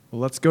Well,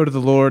 let's go to the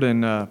Lord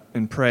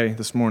and pray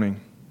this morning.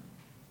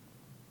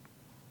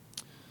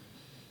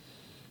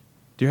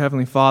 Dear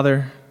Heavenly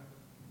Father,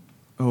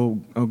 O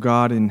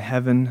God in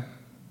heaven,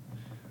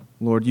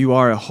 Lord, you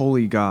are a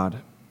holy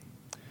God.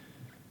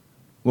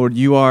 Lord,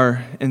 you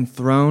are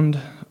enthroned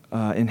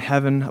in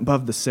heaven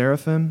above the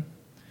seraphim.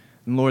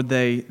 And Lord,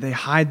 they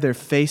hide their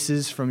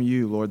faces from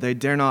you, Lord. They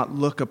dare not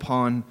look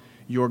upon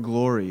your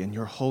glory and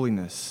your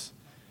holiness.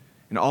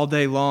 And all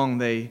day long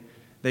they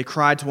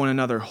cried to one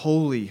another,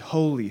 "Holy,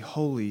 holy,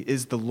 holy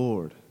is the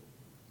Lord.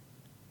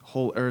 The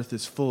whole earth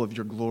is full of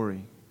your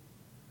glory."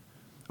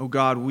 O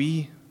God,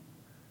 we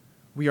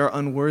are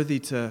unworthy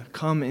to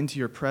come into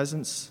your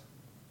presence.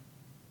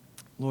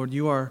 Lord,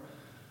 you are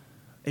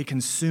a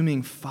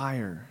consuming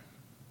fire,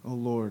 O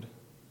Lord.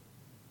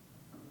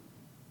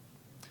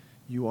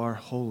 You are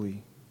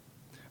holy.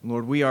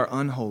 Lord, we are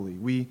unholy.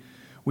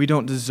 We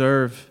don't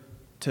deserve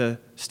to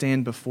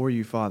stand before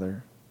you,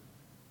 Father.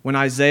 When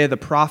Isaiah the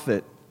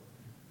prophet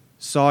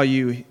saw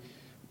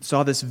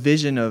this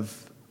vision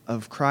of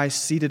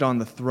Christ seated on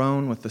the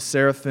throne with the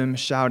seraphim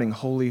shouting,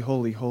 "Holy,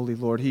 holy, holy,"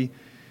 Lord,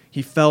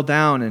 he fell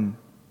down and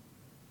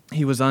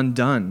he was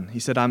undone. He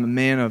said, "I'm a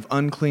man of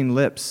unclean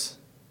lips,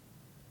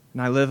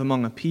 and I live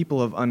among a people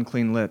of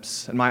unclean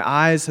lips, and my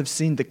eyes have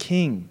seen the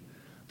King,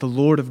 the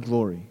Lord of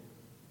glory.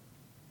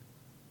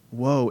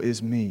 Woe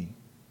is me."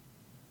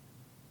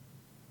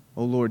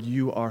 O Lord,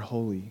 you are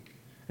holy,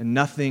 and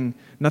nothing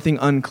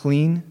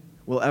unclean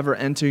will ever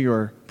enter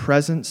your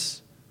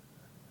presence,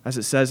 as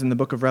it says in the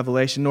book of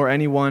Revelation, nor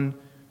anyone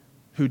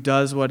who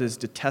does what is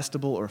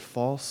detestable or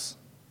false.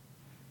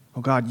 Oh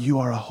God, you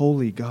are a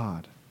holy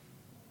God.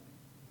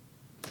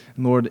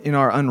 And Lord, in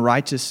our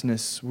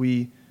unrighteousness,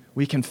 we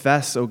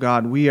confess, oh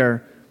God, we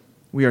are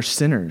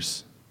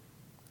sinners.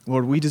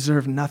 Lord, we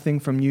deserve nothing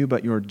from you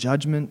but your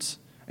judgment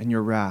and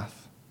your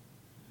wrath.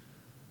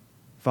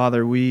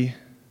 Father, we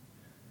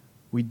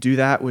do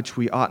that which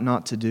we ought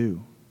not to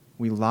do.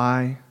 We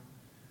lie.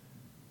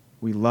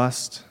 We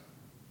lust.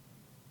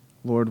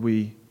 Lord,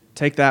 we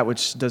take that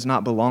which does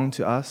not belong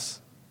to us.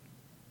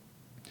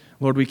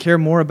 Lord, we care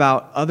more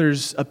about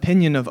others'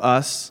 opinion of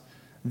us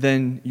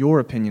than your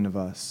opinion of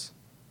us.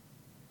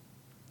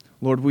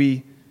 Lord,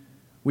 we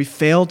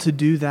fail to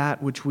do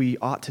that which we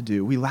ought to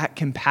do. We lack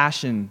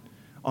compassion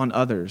on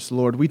others.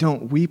 Lord, we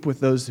don't weep with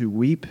those who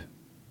weep.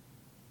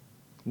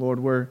 Lord,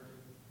 we're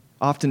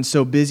often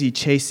so busy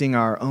chasing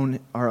our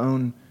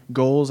own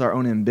goals, our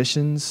own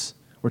ambitions.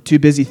 We're too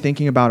busy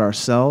thinking about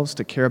ourselves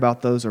to care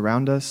about those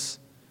around us.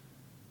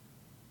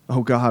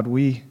 Oh God,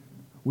 we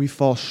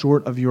fall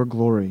short of your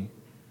glory.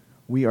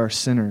 We are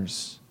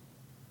sinners.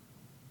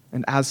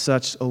 And as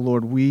such, oh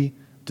Lord, we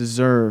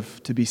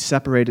deserve to be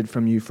separated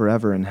from you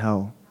forever in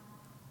hell.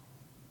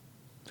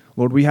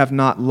 Lord, we have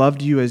not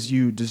loved you as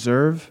you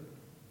deserve.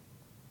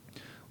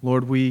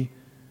 Lord, we're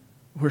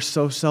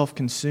so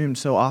self-consumed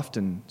so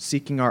often,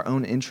 seeking our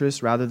own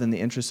interests rather than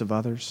the interests of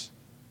others.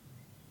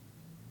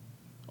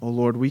 Oh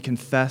Lord, we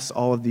confess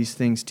all of these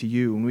things to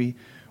you, and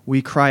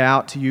we cry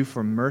out to you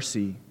for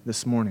mercy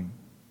this morning.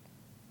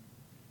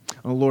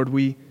 Oh Lord,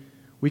 we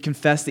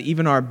confess that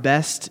even our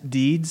best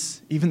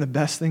deeds, even the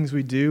best things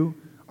we do,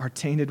 are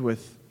tainted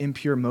with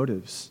impure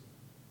motives.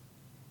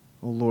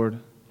 Oh Lord,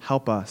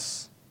 help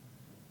us.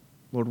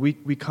 Lord, we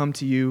come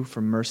to you for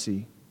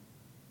mercy.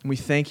 And we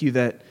thank you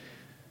that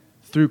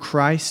through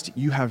Christ,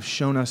 you have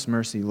shown us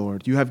mercy,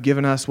 Lord. You have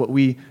given us what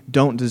we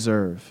don't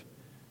deserve.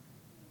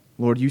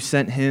 Lord, you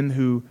sent him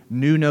who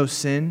knew no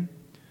sin,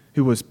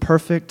 who was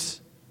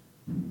perfect.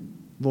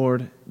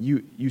 Lord,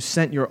 you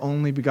sent your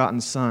only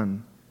begotten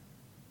Son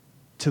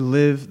to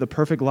live the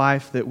perfect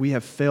life that we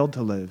have failed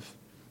to live,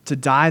 to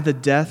die the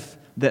death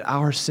that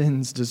our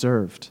sins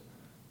deserved.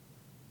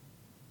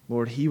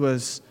 Lord, he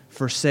was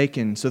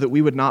forsaken so that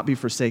we would not be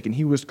forsaken.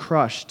 He was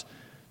crushed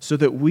so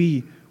that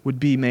we would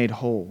be made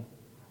whole.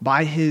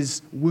 By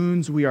his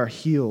wounds we are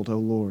healed, O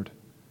Lord.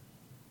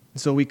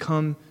 So we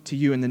come to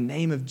you in the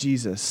name of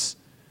Jesus,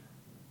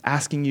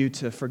 asking you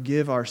to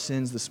forgive our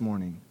sins this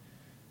morning,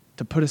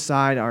 to put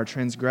aside our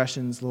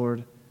transgressions,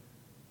 Lord,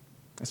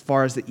 as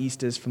far as the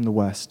east is from the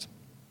west.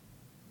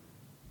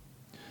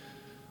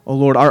 O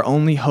Lord, our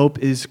only hope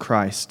is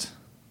Christ.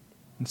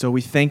 And so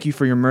we thank you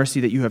for your mercy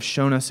that you have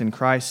shown us in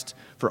Christ,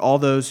 for all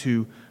those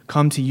who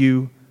come to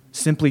you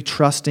simply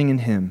trusting in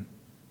him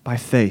by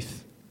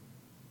faith.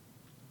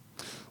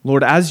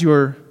 Lord, as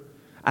your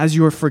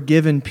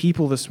forgiven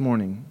people this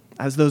morning,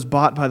 as those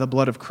bought by the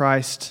blood of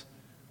Christ,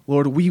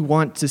 Lord, we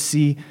want to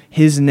see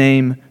his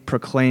name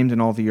proclaimed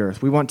in all the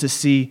earth. We want to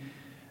see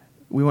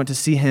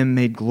him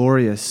made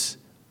glorious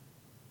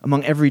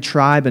among every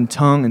tribe and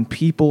tongue and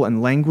people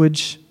and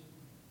language.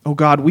 Oh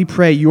God, we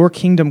pray your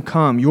kingdom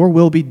come, your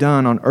will be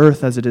done on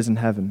earth as it is in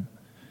heaven.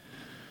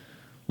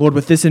 Lord,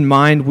 with this in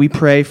mind, we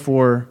pray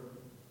for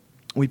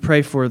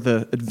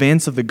the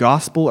advance of the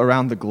gospel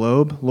around the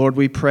globe. Lord,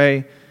 we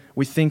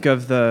think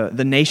of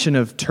the nation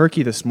of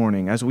Turkey this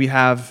morning as we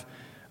have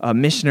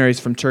missionaries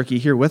from Turkey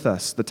here with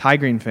us, the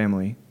Tigrine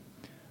family.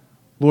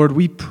 Lord,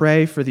 we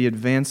pray for the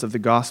advance of the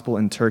gospel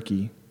in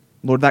Turkey.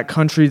 Lord, that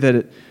country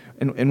that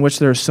in which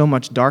there is so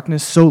much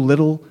darkness, so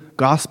little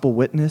gospel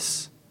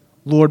witness.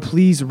 Lord,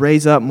 please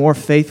raise up more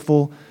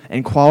faithful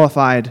and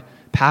qualified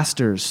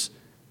pastors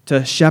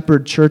to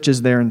shepherd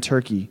churches there in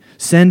Turkey.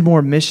 Send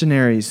more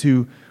missionaries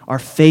who are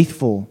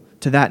faithful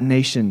to that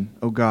nation,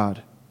 O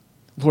God.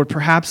 Lord,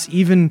 perhaps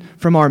even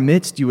from our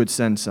midst you would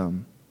send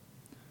some.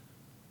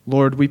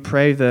 Lord, we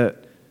pray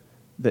that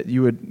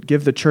you would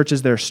give the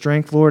churches their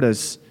strength, Lord,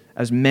 as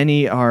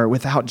many are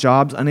without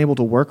jobs, unable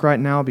to work right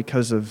now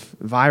because of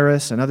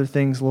virus and other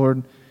things,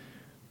 Lord.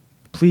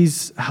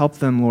 Please help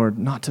them, Lord,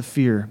 not to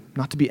fear,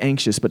 not to be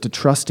anxious, but to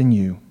trust in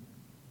you.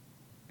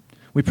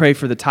 We pray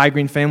for the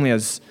Tygreen family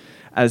as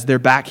they're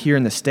back here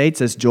in the States,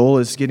 as Joel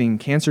is getting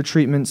cancer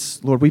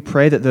treatments. Lord, we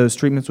pray that those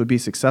treatments would be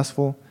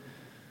successful.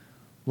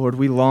 Lord,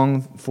 we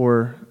long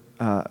for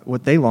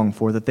what they long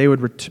for, that they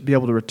would be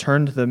able to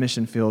return to the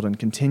mission field and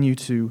continue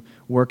to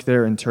work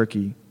there in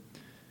Turkey.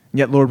 And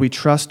yet, Lord, we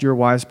trust your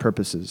wise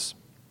purposes.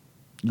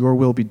 Your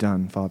will be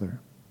done, Father.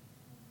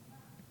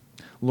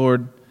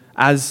 Lord,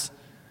 as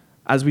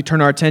we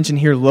turn our attention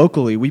here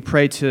locally, we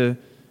pray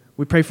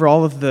for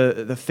all of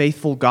the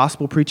faithful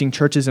gospel-preaching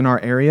churches in our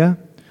area.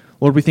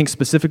 Lord, we think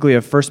specifically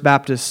of First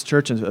Baptist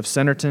Church of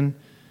Centerton,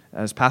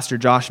 as Pastor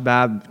Josh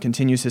Babb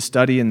continues his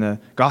study in the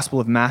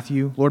Gospel of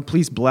Matthew. Lord,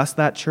 please bless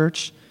that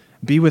church.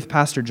 Be with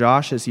Pastor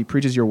Josh as he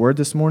preaches your word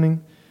this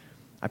morning.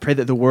 I pray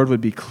that the word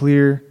would be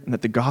clear and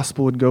that the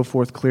gospel would go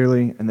forth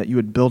clearly and that you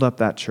would build up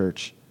that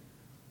church.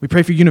 We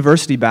pray for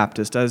University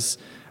Baptist as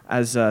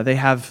they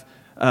have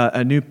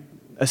a new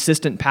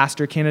assistant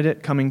pastor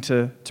candidate coming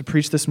to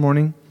preach this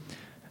morning.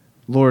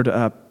 Lord,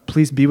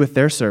 please be with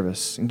their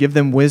service and give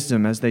them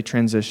wisdom as they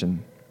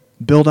transition.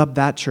 Build up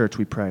that church,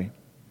 we pray.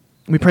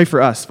 We pray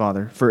for us,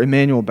 Father, for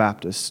Emmanuel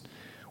Baptist.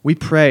 We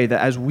pray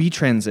that as we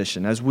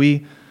transition, as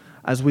we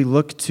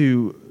look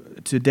to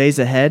days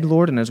ahead,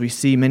 Lord, and as we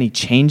see many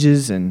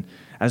changes and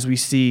as we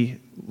see,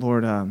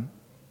 Lord,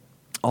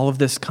 all of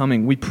this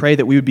coming, we pray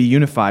that we would be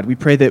unified. We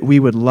pray that we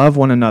would love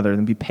one another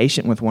and be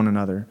patient with one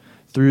another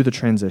through the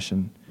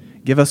transition.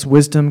 Give us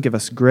wisdom, give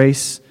us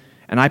grace,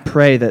 and I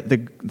pray that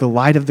the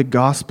light of the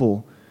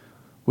gospel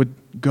would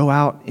go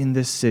out in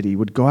this city,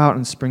 would go out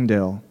in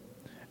Springdale,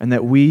 and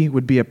that we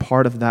would be a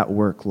part of that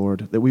work,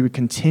 Lord, that we would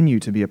continue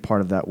to be a part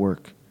of that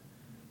work.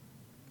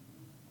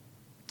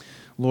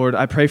 Lord,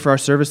 I pray for our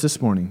service this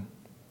morning.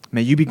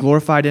 May you be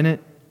glorified in it.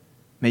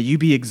 May you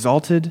be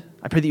exalted.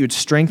 I pray that you would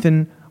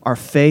strengthen our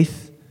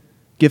faith,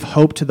 give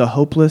hope to the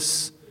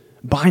hopeless,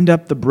 bind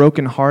up the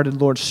brokenhearted,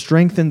 Lord,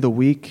 strengthen the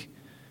weak.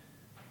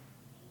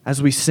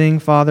 As we sing,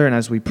 Father, and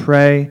as we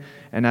pray,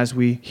 and as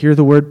we hear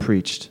the word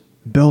preached,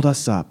 build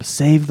us up,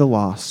 save the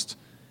lost,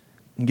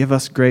 and give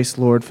us grace,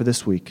 Lord, for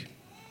this week.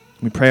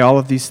 We pray all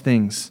of these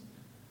things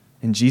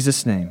in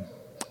Jesus' name.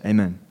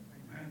 Amen.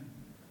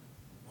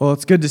 Well,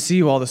 it's good to see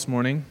you all this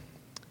morning.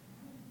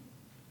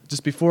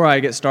 Just before I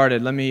get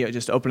started, let me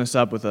just open us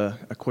up with a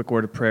quick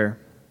word of prayer.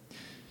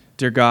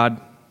 Dear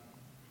God,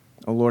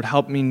 oh Lord,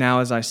 help me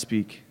now as I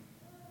speak.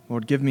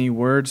 Lord, give me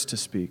words to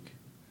speak.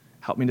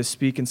 Help me to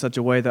speak in such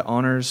a way that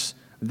honors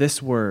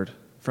this word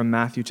from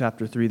Matthew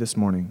chapter 3 this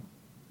morning.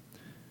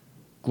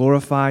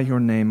 Glorify your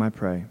name, I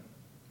pray.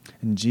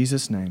 In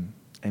Jesus' name,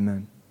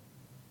 amen.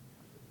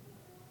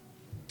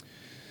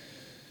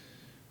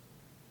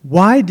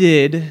 Why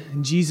did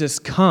Jesus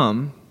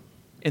come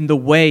in the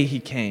way he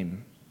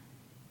came?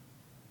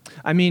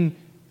 I mean,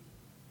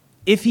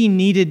 if he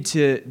needed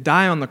to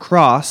die on the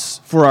cross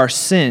for our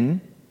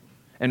sin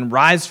and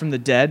rise from the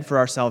dead for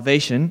our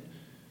salvation,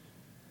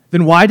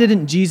 then why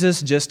didn't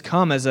Jesus just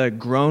come as a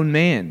grown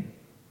man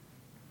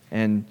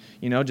and,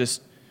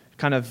 just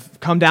kind of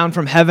come down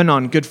from heaven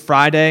on Good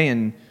Friday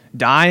and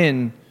die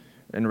and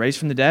raise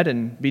from the dead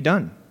and be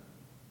done?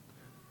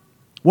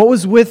 What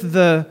was with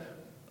the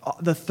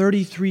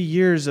 33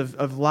 years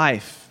of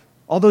life,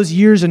 all those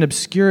years in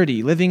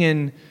obscurity, living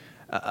in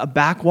a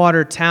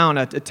backwater town,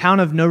 a town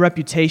of no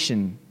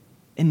reputation,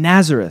 in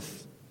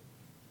Nazareth?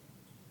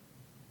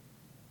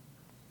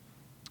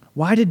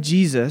 Why did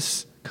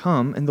Jesus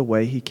come in the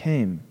way he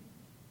came?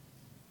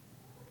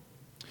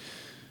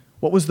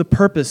 What was the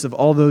purpose of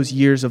all those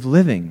years of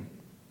living?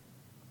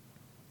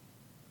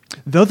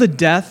 Though the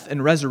death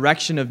and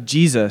resurrection of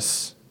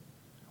Jesus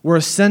were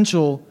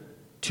essential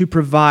to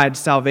provide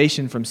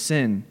salvation from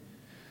sin,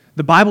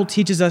 the Bible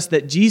teaches us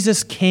that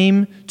Jesus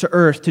came to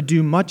earth to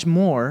do much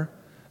more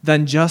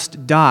than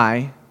just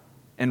die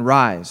and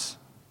rise.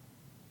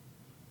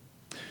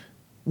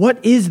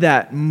 What is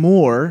that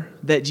more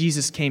that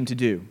Jesus came to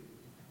do?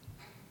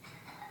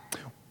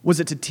 Was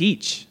it to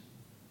teach?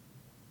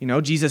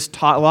 Jesus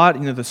taught a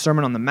lot, the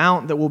Sermon on the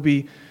Mount that we'll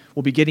be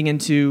getting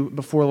into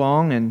before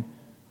long, and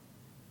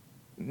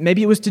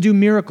maybe it was to do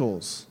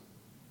miracles.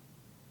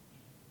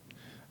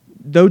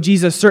 Though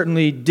Jesus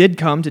certainly did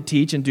come to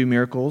teach and do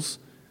miracles,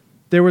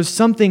 there was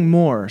something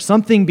more,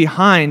 something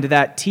behind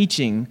that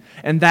teaching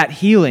and that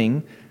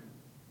healing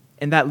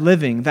and that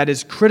living that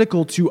is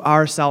critical to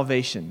our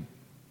salvation.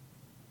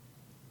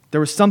 There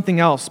was something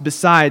else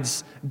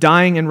besides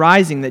dying and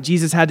rising that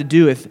Jesus had to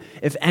do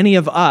if any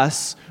of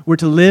us were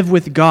to live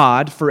with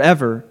God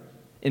forever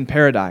in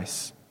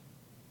paradise.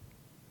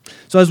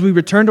 So as we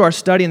return to our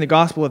study in the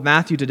Gospel of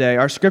Matthew today,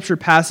 our scripture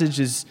passage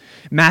is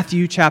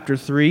Matthew chapter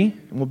 3,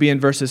 and we'll be in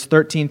verses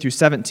 13 through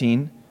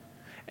 17.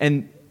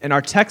 And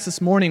our text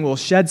this morning will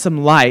shed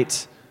some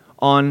light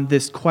on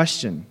this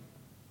question.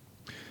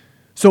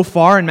 So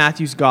far in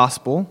Matthew's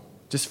Gospel,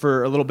 just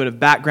for a little bit of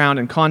background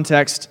and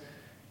context,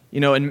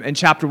 in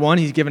chapter 1,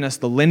 he's given us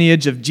the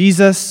lineage of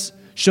Jesus,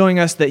 showing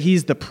us that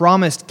he's the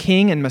promised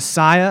king and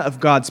Messiah of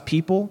God's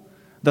people,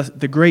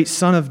 the great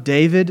son of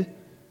David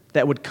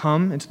that would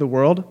come into the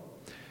world.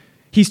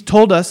 He's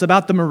told us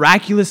about the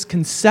miraculous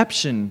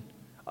conception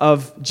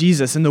of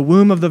Jesus in the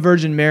womb of the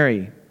Virgin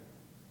Mary,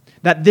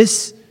 that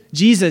this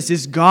Jesus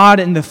is God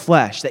in the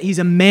flesh, that he's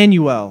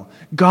Emmanuel,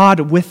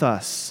 God with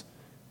us,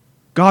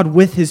 God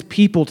with his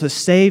people to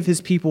save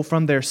his people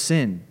from their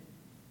sin.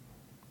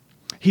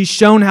 He's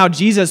shown how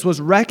Jesus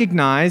was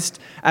recognized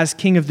as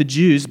King of the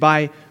Jews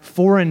by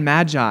foreign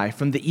magi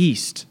from the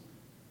east,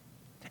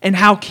 and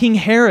how King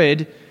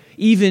Herod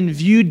even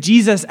viewed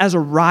Jesus as a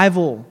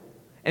rival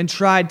and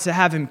tried to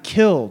have him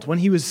killed when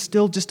he was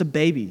still just a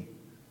baby.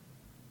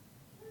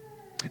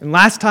 And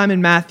last time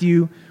in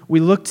Matthew, we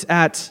looked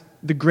at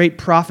the great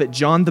prophet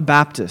John the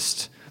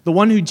Baptist, the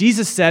one who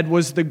Jesus said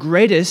was the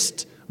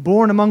greatest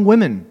born among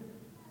women,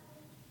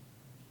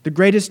 the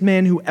greatest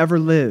man who ever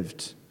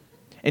lived.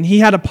 And he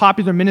had a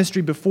popular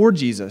ministry before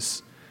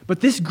Jesus.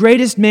 But this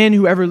greatest man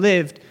who ever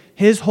lived,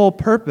 his whole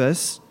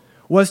purpose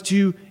was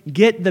to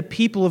get the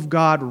people of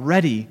God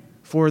ready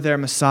for their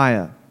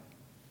Messiah.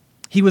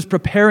 He was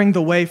preparing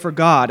the way for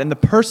God in the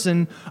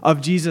person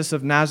of Jesus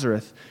of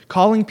Nazareth,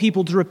 calling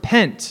people to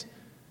repent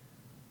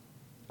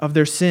of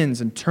their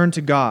sins and turn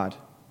to God.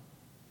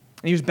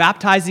 And he was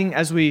baptizing,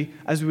 as we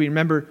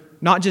remember,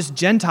 not just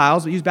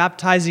Gentiles, but he was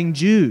baptizing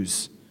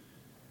Jews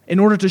in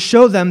order to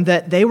show them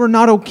that they were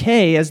not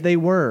okay as they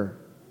were.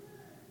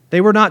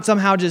 They were not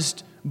somehow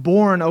just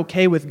born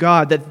okay with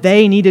God, that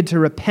they needed to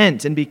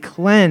repent and be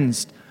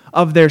cleansed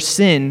of their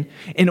sin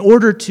in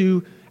order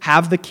to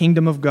have the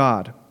kingdom of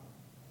God.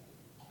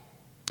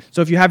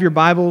 So if you have your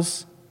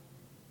Bibles,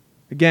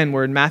 again,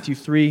 we're in Matthew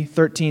 3,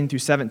 13 through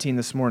 17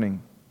 this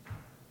morning.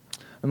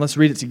 And let's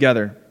read it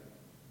together.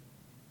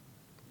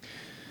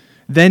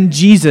 Then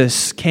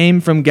Jesus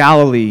came from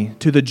Galilee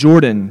to the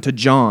Jordan to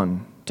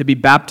John to be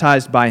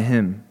baptized by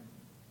him.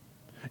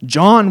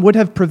 John would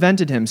have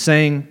prevented him,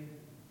 saying,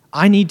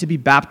 "I need to be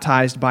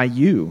baptized by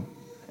you,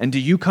 and do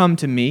you come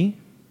to me?"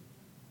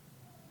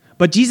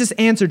 But Jesus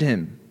answered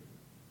him,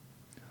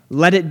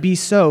 "Let it be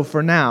so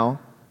for now,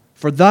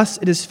 for thus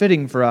it is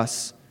fitting for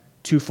us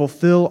to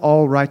fulfill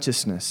all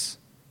righteousness."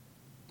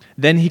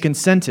 Then he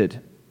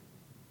consented.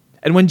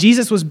 And when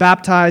Jesus was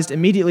baptized,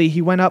 immediately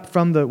he went up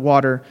from the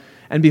water,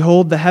 and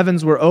behold, the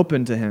heavens were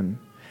opened to him.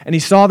 And he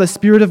saw the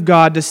Spirit of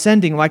God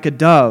descending like a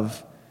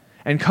dove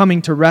and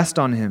coming to rest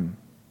on him.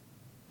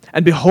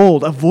 And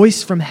behold, a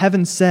voice from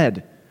heaven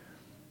said,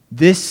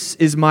 "This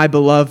is my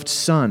beloved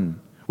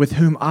Son, with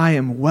whom I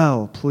am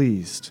well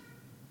pleased."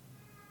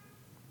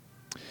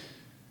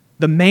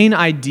 The main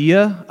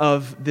idea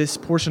of this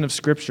portion of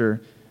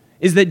Scripture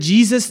is that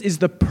Jesus is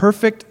the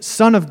perfect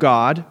Son of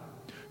God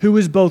who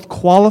is both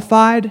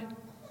qualified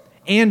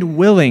and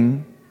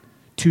willing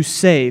to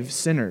save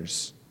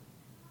sinners.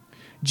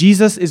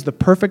 Jesus is the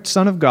perfect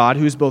Son of God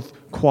who is both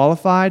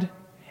qualified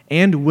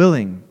and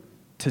willing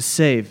to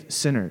save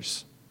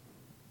sinners.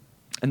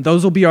 And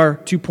those will be our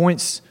 2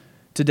 points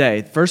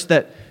today. First,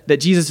 that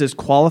Jesus is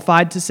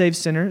qualified to save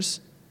sinners,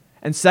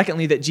 and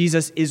secondly, that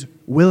Jesus is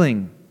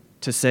willing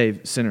to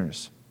save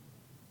sinners.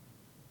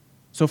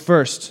 So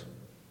first,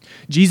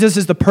 Jesus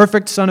is the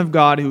perfect Son of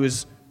God who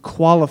is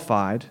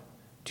qualified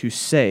to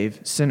save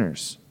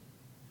sinners.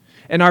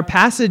 In our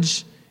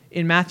passage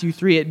in Matthew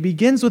 3, it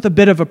begins with a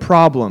bit of a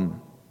problem.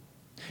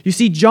 You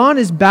see, John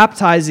is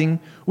baptizing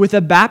with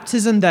a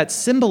baptism that's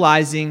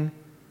symbolizing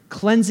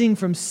cleansing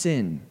from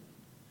sin,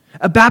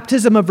 a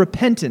baptism of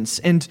repentance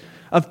and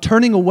of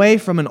turning away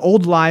from an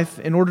old life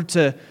in order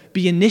to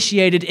be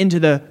initiated into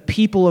the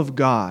people of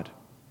God.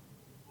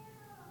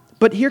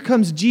 But here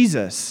comes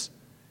Jesus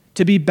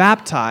to be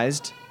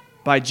baptized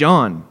by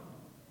John.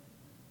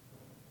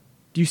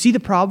 Do you see the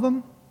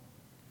problem?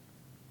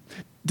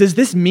 Does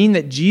this mean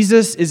that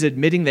Jesus is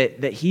admitting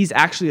that he's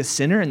actually a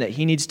sinner and that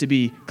he needs to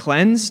be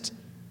cleansed?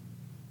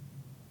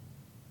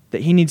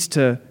 That he needs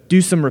to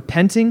do some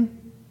repenting?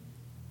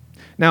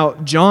 Now,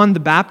 John the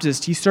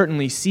Baptist, he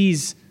certainly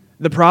sees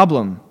the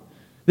problem.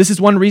 This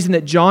is one reason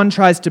that John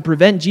tries to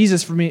prevent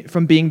Jesus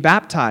from being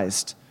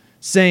baptized,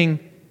 saying,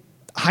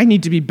 "I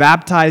need to be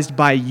baptized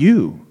by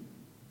you,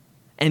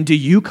 and do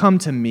you come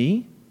to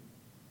me?"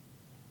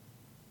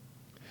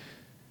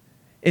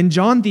 In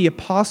John the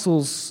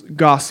Apostle's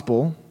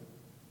Gospel,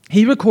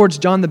 he records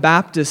John the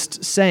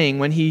Baptist saying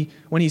when he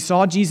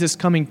saw Jesus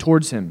coming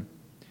towards him,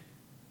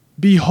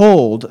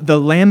 "Behold, the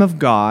Lamb of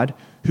God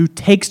who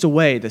takes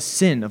away the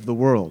sin of the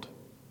world."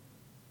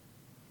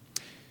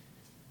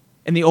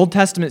 In the Old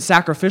Testament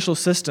sacrificial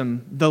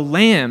system, the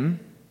lambs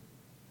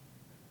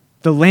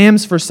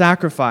for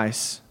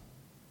sacrifice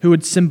who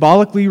would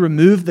symbolically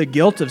remove the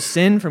guilt of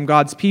sin from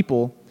God's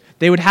people,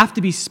 they would have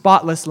to be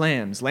spotless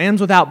lambs,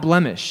 lambs without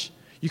blemish.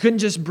 You couldn't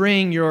just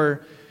bring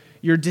your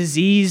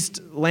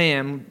diseased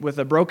lamb with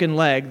a broken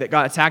leg that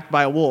got attacked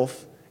by a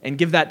wolf and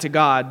give that to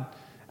God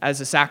as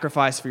a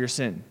sacrifice for your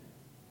sin.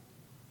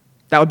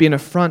 That would be an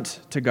affront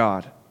to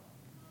God.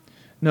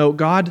 No,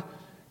 God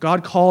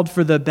called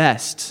for the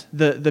best,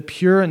 the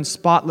pure and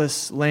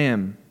spotless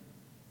lamb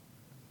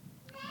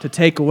to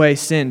take away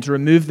sin, to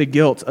remove the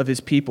guilt of his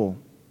people.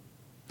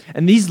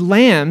 And these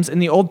lambs in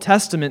the Old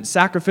Testament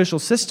sacrificial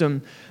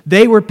system,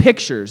 they were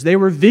pictures, they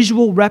were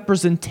visual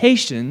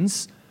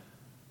representations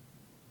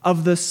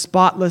of the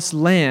spotless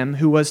lamb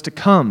who was to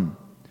come,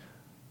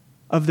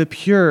 of the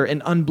pure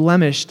and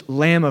unblemished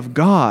Lamb of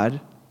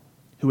God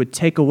who would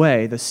take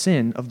away the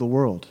sin of the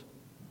world.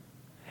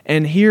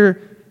 And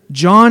here,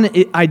 John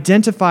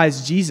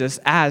identifies Jesus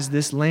as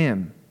this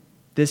lamb,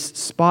 this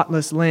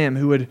spotless lamb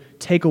who would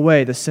take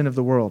away the sin of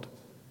the world.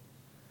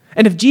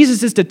 And if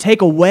Jesus is to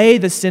take away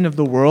the sin of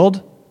the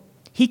world,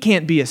 he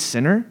can't be a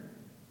sinner.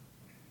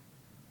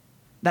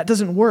 That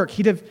doesn't work.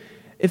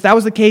 If that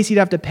was the case, he'd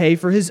have to pay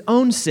for his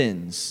own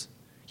sins.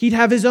 He'd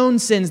have his own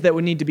sins that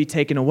would need to be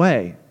taken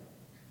away.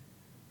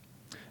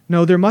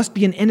 No, there must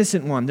be an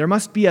innocent one. There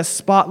must be a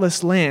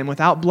spotless lamb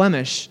without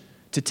blemish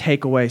to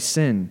take away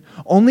sin.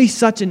 Only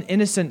such an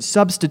innocent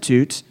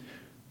substitute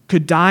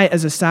could die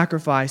as a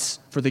sacrifice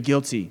for the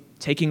guilty,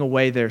 taking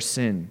away their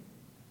sin.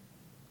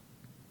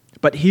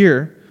 But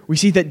here, we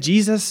see that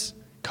Jesus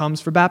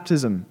comes for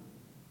baptism,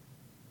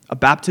 a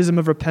baptism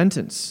of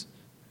repentance,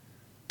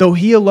 though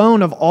he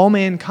alone of all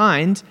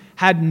mankind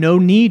had no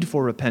need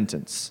for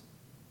repentance.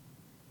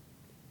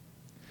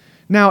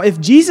 Now, if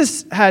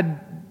Jesus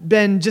had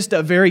been just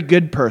a very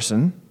good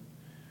person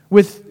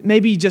with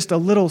maybe just a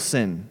little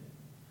sin,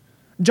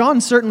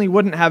 John certainly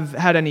wouldn't have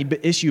had any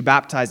issue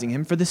baptizing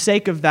him for the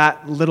sake of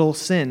that little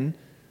sin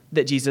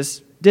that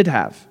Jesus did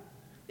have.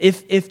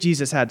 If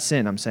Jesus had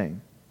sin, I'm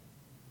saying.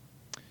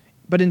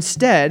 But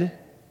instead,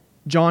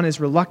 John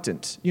is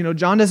reluctant.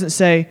 John doesn't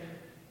say,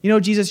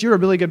 Jesus, you're a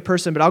really good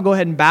person, but I'll go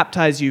ahead and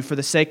baptize you for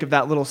the sake of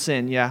that little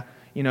sin. Yeah,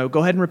 go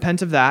ahead and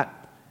repent of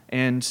that,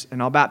 and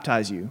I'll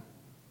baptize you.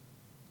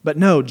 But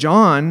no,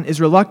 John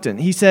is reluctant.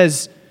 He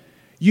says,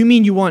 you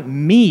mean you want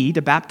me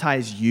to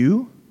baptize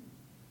you?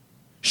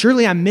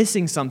 Surely I'm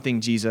missing something,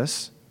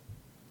 Jesus.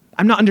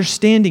 I'm not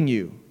understanding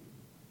you.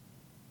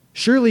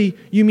 Surely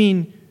you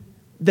mean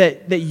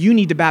that you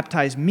need to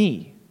baptize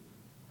me.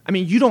 I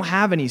mean, you don't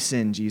have any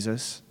sin,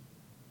 Jesus.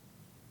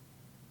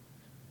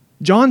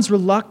 John's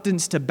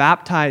reluctance to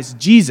baptize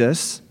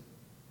Jesus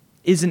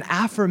is an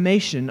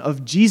affirmation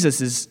of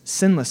Jesus'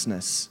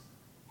 sinlessness.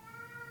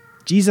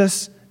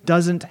 Jesus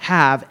doesn't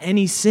have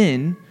any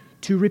sin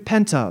to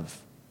repent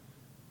of.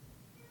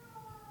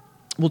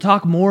 We'll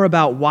talk more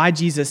about why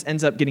Jesus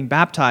ends up getting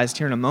baptized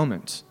here in a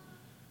moment.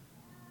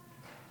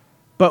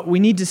 But we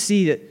need to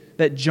see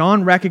that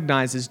John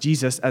recognizes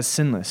Jesus as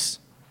sinless.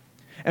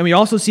 And we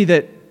also see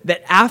that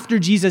after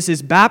Jesus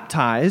is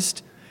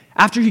baptized,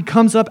 after he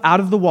comes up out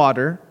of the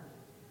water,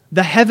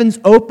 the heavens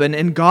open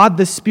and God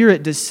the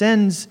Spirit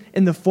descends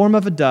in the form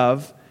of a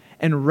dove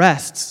and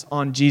rests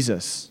on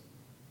Jesus.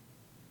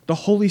 The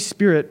Holy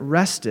Spirit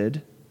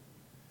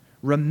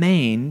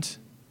remained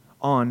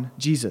on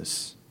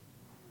Jesus.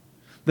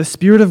 The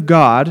Spirit of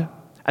God,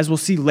 as we'll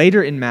see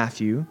later in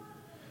Matthew,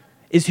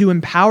 is who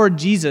empowered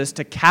Jesus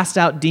to cast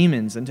out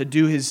demons and to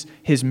do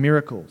his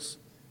miracles.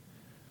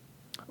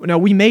 Now,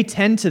 we may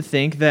tend to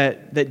think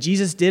that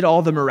Jesus did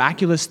all the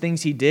miraculous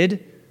things he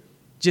did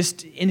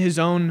just in his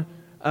own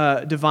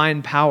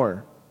divine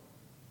power,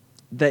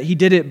 that he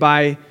did it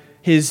by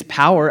his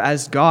power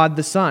as God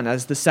the Son,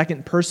 as the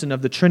second person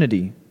of the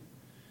Trinity.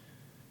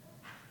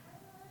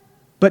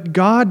 But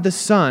God the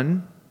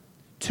Son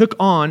took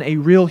on a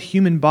real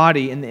human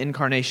body in the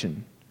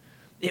incarnation.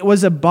 It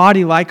was a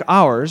body like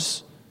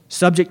ours,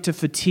 subject to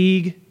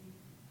fatigue,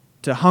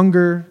 to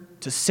hunger,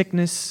 to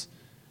sickness,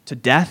 to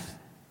death.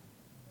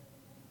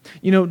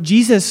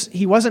 Jesus,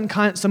 he wasn't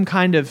some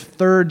kind of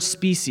third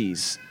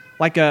species,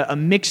 like a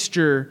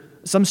mixture,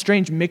 some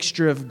strange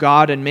mixture of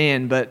God and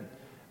man,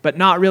 but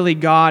not really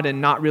God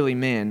and not really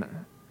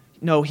man.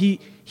 No, he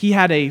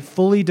had a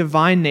fully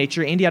divine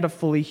nature and he had a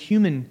fully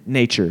human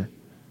nature.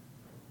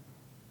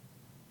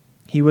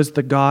 He was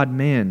the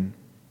God-man.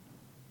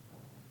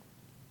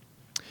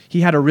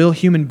 He had a real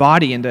human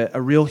body and a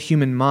real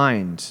human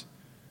mind,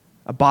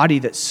 a body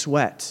that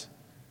sweat,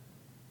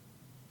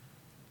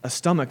 a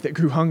stomach that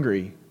grew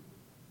hungry.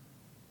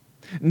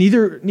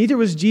 Neither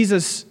was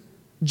Jesus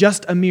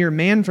just a mere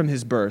man from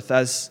his birth,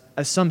 as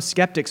some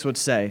skeptics would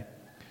say.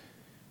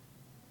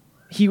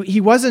 He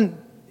wasn't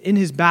in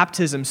his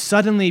baptism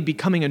suddenly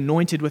becoming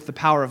anointed with the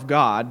power of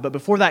God, but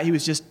before that he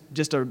was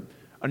just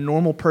a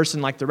normal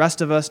person like the rest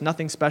of us,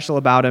 nothing special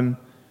about him.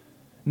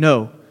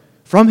 No,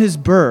 from his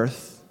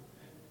birth,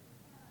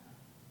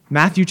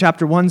 Matthew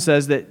chapter 1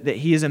 says that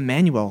he is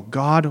Emmanuel,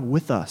 God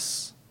with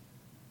us.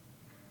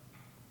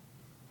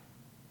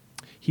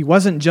 He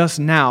wasn't just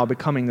now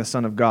becoming the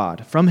Son of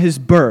God. From his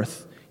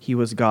birth, he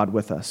was God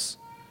with us.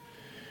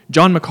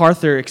 John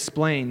MacArthur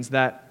explains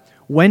that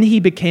when he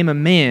became a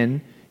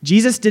man,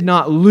 Jesus did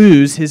not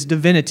lose his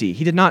divinity.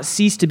 He did not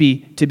cease to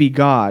be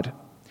God.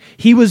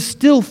 He was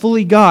still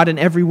fully God in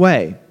every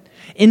way.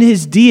 In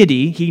his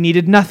deity, he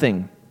needed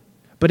nothing.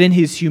 But in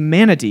his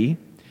humanity,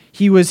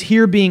 he was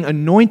here being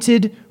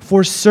anointed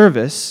for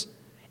service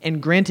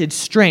and granted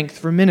strength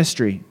for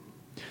ministry.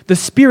 The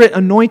Spirit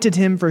anointed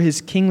him for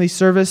his kingly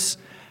service,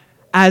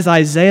 as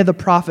Isaiah the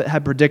prophet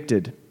had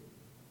predicted,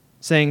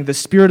 saying, "The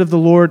Spirit of the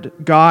Lord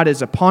God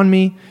is upon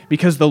me,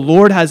 because the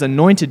Lord has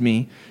anointed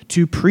me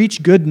to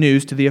preach good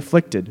news to the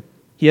afflicted.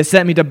 He has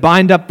sent me to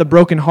bind up the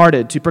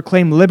brokenhearted, to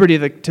proclaim liberty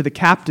to the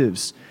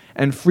captives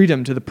and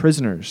freedom to the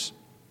prisoners."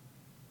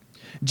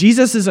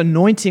 Jesus'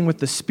 anointing with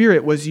the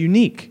Spirit was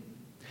unique.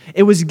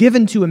 It was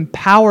given to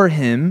empower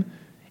him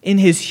in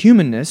his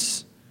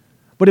humanness,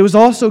 but it was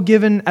also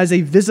given as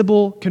a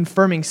visible,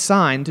 confirming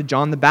sign to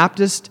John the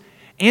Baptist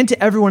and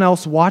to everyone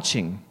else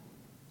watching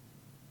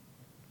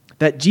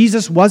that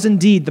Jesus was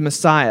indeed the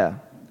Messiah,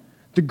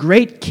 the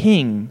great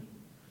King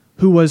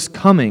who was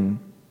coming.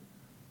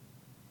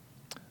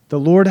 The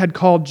Lord had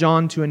called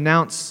John to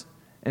announce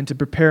and to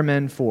prepare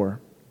men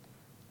for.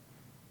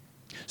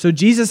 So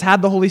Jesus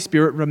had the Holy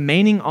Spirit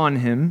remaining on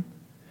him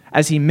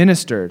as he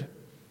ministered.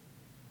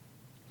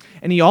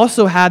 And he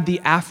also had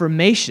the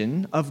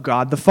affirmation of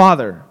God the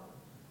Father.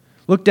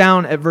 Look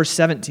down at verse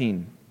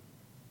 17.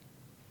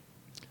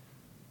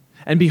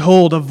 "And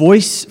behold, a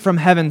voice from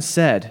heaven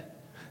said,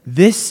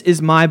 'This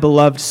is my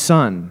beloved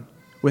Son,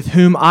 with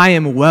whom I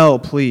am well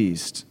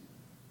pleased.'"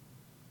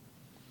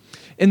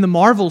 In the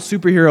Marvel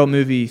superhero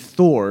movie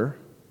Thor,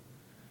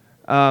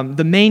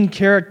 the main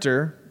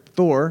character,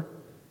 Thor,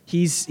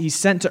 he's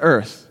sent to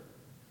Earth.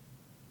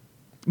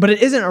 But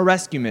it isn't a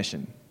rescue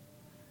mission.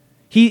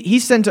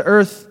 He's sent to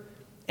Earth,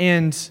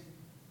 and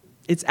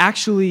it's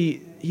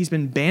actually, he's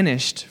been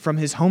banished from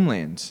his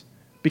homeland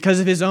because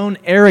of his own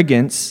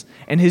arrogance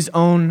and his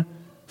own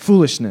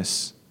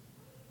foolishness.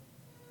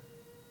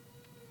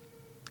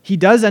 He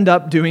does end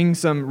up doing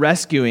some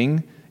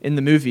rescuing in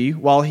the movie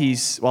while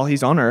he's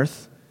on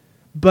Earth,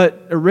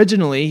 but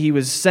originally he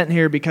was sent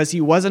here because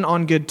he wasn't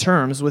on good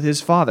terms with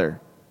his Father.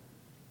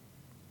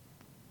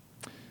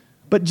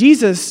 But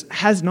Jesus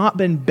has not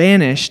been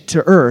banished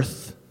to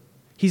earth.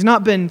 He's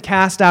not been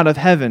cast out of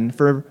heaven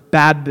for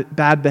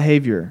bad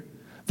behavior.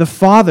 The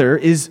Father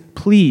is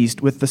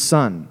pleased with the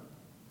Son.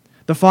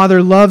 The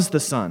Father loves the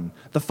Son.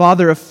 The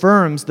Father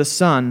affirms the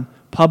Son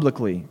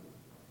publicly.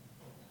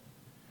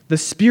 The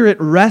Spirit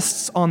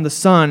rests on the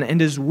Son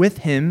and is with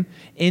him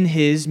in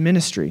his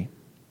ministry.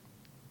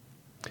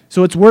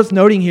 So it's worth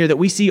noting here that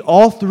we see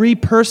all three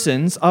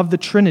persons of the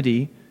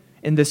Trinity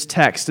in this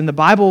text. And the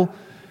Bible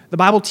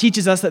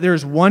teaches us that there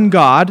is one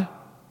God,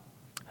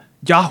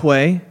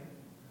 Yahweh,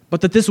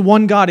 but that this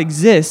one God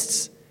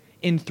exists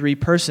in three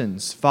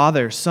persons,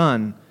 Father,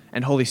 Son,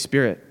 and Holy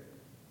Spirit.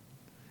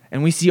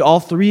 And we see all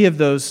three of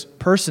those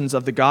persons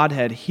of the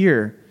Godhead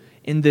here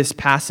in this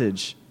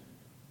passage.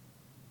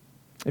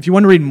 If you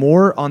want to read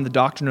more on the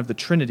doctrine of the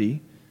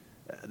Trinity,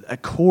 a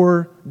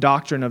core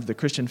doctrine of the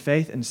Christian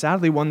faith, and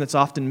sadly one that's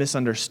often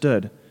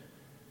misunderstood,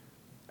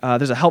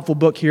 there's a helpful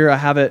book here. I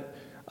have it,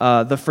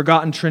 The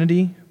Forgotten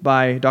Trinity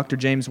by Dr.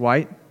 James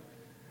White.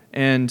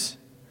 And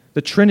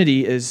the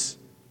Trinity is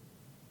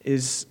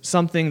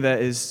something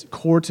that is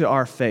core to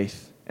our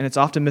faith, and it's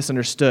often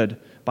misunderstood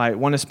by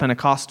Oneness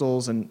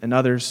Pentecostals and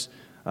others,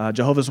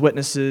 Jehovah's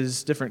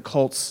Witnesses, different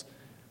cults.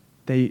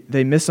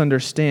 They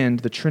misunderstand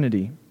the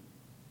Trinity.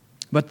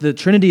 But the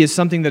Trinity is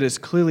something that is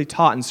clearly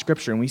taught in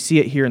Scripture, and we see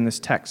it here in this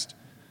text.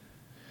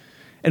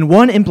 And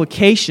one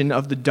implication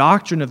of the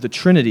doctrine of the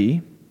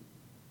Trinity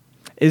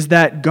is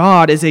that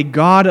God is a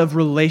God of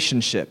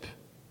relationship.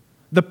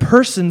 The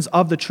persons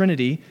of the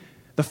Trinity,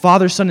 the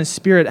Father, Son, and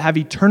Spirit, have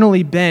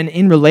eternally been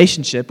in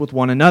relationship with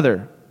one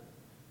another.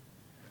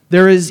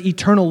 There is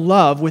eternal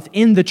love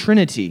within the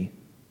Trinity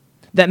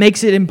that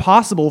makes it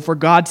impossible for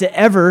God to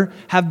ever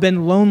have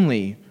been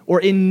lonely or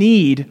in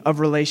need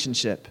of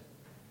relationship.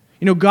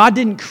 You know, God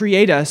didn't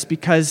create us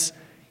because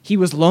he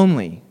was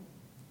lonely.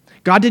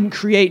 God didn't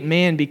create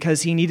man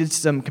because he needed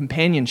some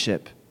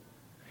companionship.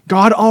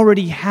 God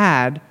already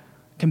had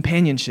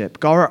companionship.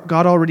 God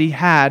already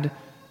had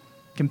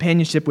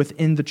companionship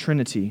within the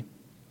Trinity.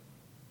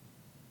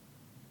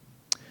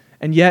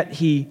 And yet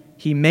he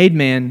made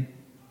man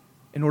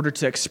in order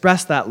to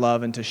express that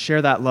love and to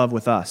share that love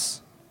with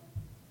us.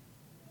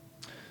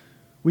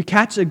 We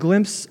catch a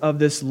glimpse of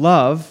this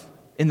love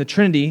in the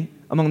Trinity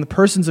among the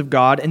persons of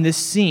God in this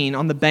scene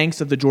on the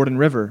banks of the Jordan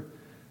River,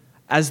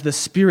 as the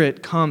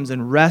Spirit comes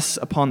and rests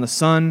upon the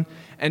Son,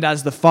 and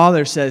as the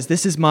Father says,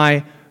 "This is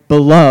my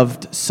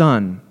beloved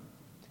Son,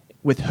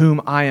 with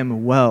whom I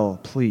am well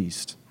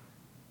pleased."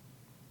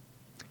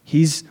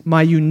 He's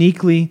my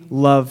uniquely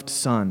loved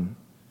Son.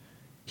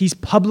 He's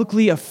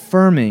publicly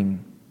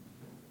affirming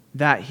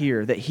that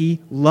here, that he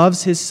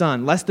loves his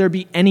Son, lest there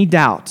be any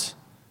doubt.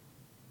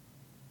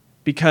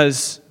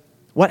 Because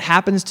what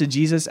happens to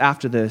Jesus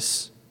after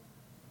this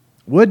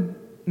would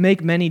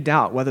make many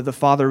doubt whether the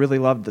Father really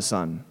loved the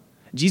Son.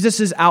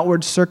 Jesus'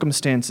 outward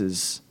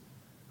circumstances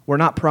We're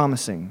not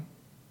promising.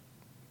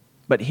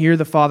 But here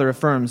the Father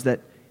affirms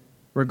that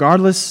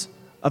regardless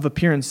of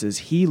appearances,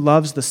 he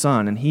loves the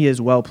Son, and he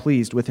is well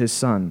pleased with his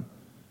Son.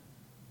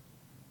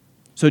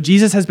 So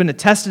Jesus has been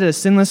attested as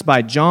sinless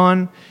by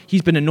John.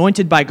 He's been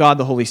anointed by God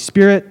the Holy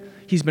Spirit.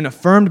 He's been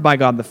affirmed by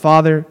God the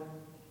Father.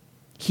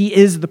 He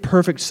is the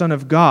perfect Son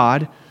of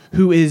God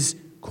who is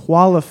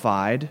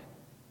qualified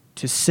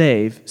to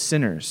save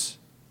sinners.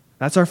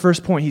 That's our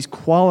first point. He's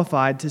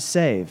qualified to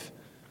save.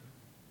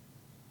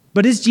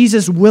 But is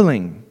Jesus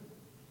willing?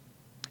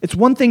 It's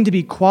one thing to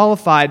be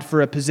qualified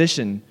for a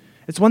position.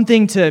 It's one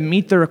thing to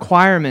meet the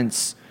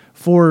requirements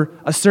for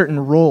a certain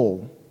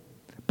role.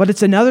 But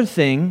it's another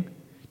thing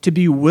to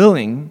be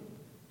willing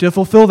to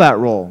fulfill that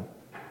role.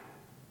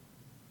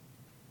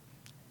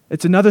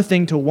 It's another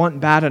thing to want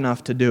bad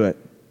enough to do it.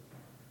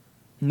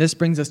 And this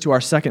brings us to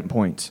our second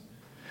point.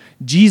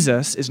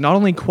 Jesus is not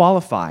only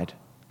qualified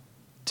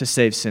to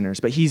save sinners,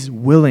 but he's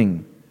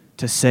willing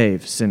to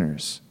save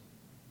sinners.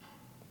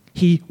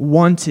 He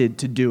wanted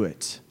to do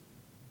it.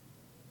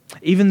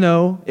 Even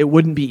though it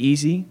wouldn't be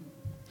easy,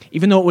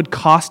 even though it would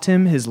cost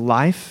him his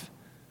life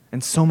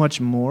and so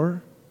much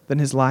more than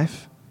his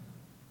life,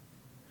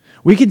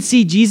 we can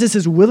see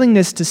Jesus'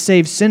 willingness to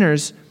save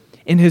sinners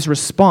in his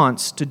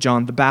response to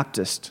John the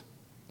Baptist.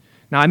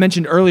 Now, I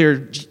mentioned earlier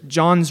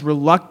John's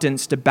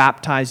reluctance to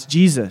baptize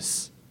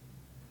Jesus.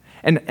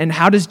 And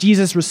how does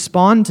Jesus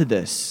respond to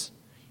this?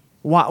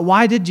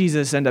 Why did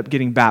Jesus end up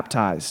getting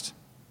baptized?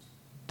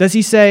 Does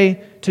he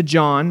say to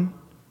John,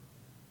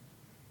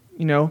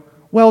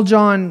 well,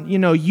 John,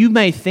 you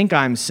may think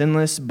I'm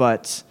sinless,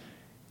 but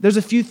there's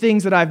a few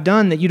things that I've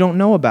done that you don't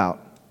know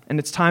about, and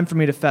it's time for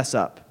me to fess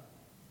up.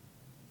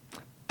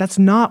 That's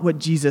not what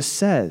Jesus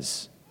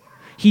says.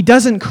 He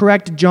doesn't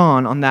correct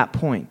John on that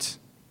point.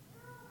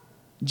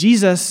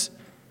 Jesus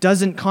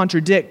doesn't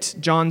contradict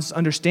John's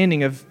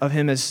understanding of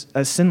him as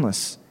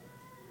sinless.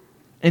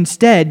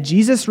 Instead,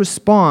 Jesus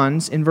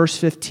responds in verse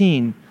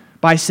 15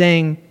 by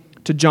saying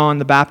to John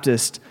the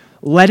Baptist,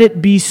 "Let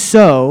it be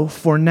so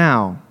for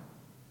now.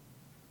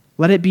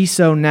 Let it be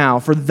so now,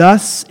 for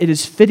thus it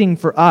is fitting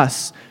for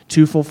us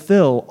to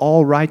fulfill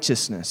all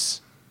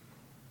righteousness."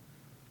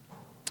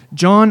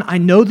 John, I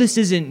know this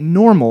isn't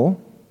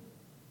normal,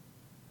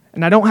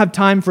 and I don't have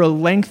time for a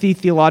lengthy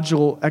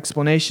theological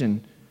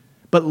explanation,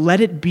 but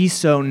let it be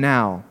so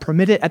now.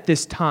 Permit it at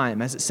this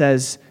time, as it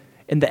says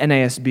in the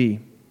NASB.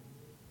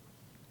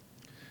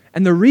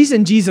 And the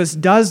reason Jesus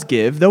does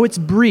give, though it's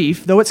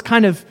brief, though it's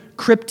kind of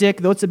cryptic,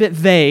 though it's a bit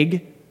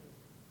vague,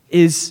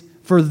 is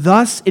for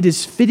thus it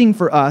is fitting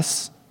for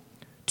us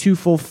to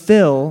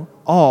fulfill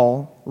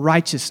all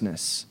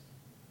righteousness.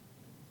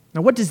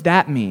 Now, what does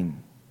that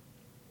mean?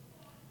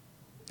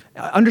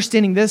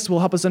 Understanding this will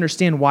help us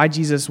understand why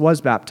Jesus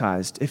was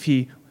baptized if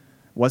he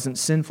wasn't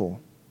sinful.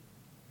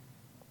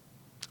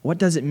 What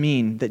does it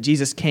mean that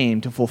Jesus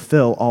came to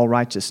fulfill all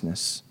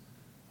righteousness?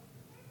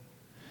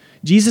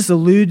 Jesus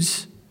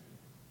alludes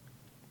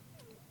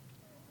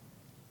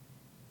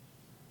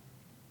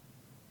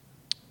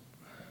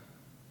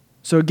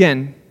So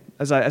again,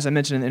 as I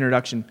mentioned in the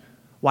introduction,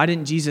 why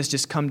didn't Jesus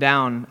just come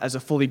down as a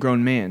fully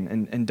grown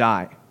man and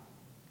die?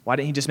 Why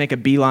didn't he just make a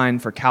beeline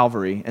for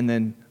Calvary and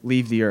then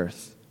leave the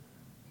earth?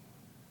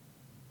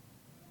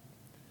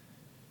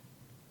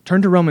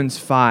 Turn to Romans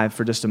 5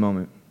 for just a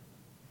moment.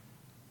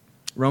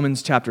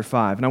 Romans chapter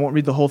 5. And I won't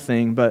read the whole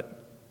thing,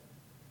 but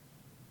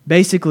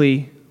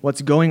basically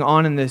what's going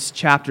on in this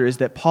chapter is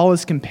that Paul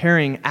is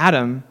comparing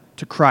Adam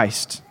to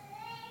Christ.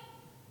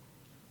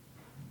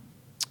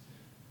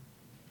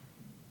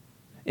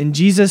 In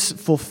Jesus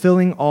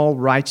fulfilling all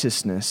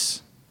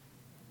righteousness,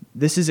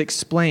 this is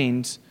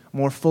explained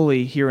more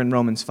fully here in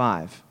Romans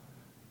 5.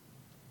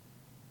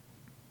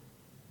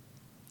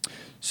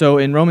 So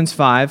in Romans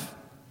 5,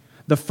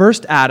 the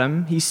first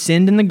Adam, he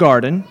sinned in the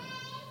Garden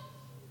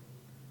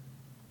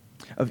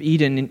of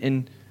Eden,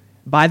 and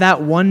by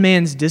that one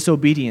man's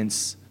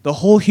disobedience, the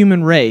whole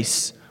human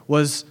race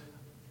was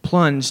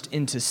plunged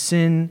into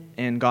sin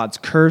and God's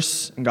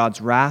curse and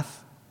God's wrath.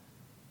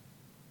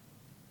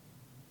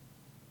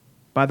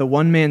 By the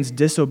one man's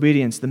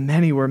disobedience, the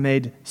many were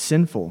made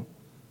sinful.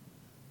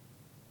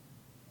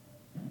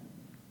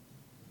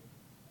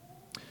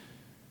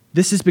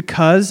 This is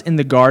because in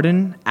the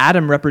garden,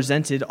 Adam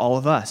represented all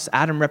of us.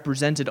 Adam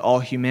represented all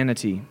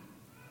humanity.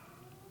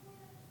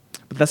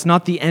 But that's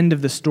not the end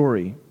of the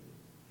story.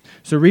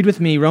 So read with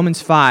me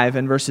Romans 5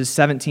 and verses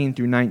 17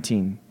 through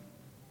 19.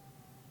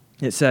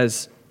 It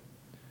says,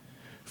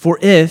 "For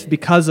if,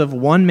 because of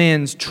one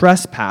man's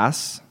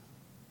trespass,"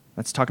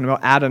 that's talking about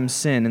Adam's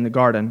sin in the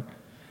garden,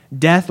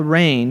 "death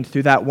reigned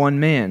through that one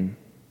man,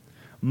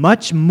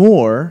 much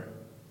more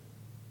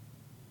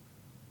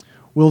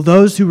will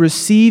those who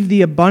receive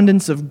the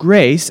abundance of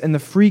grace and the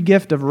free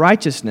gift of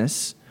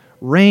righteousness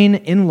reign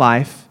in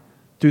life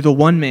through the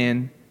one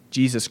man,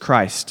 Jesus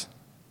Christ.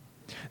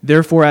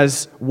 Therefore,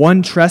 as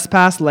one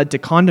trespass led to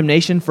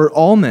condemnation for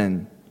all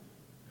men,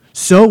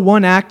 so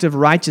one act of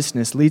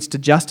righteousness leads to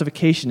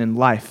justification and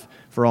life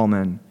for all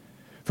men.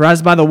 For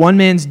as by the one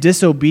man's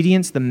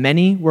disobedience the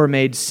many were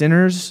made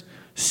sinners,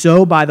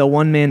 so by the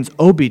one man's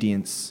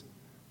obedience,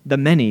 the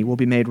many will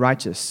be made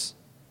righteous.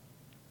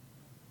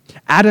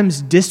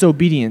 Adam's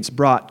disobedience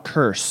brought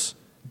curse,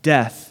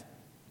 death,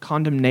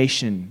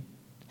 condemnation,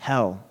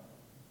 hell.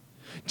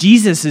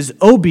 Jesus'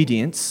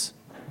 obedience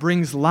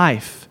brings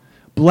life,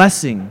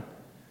 blessing,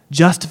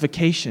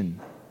 justification,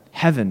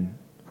 heaven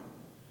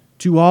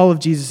to all of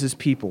Jesus'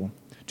 people,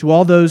 to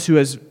all those who,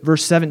 as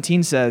verse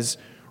 17 says,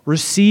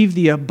 receive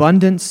the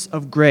abundance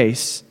of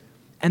grace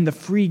and the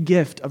free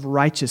gift of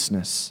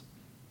righteousness.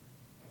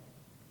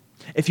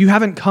 If you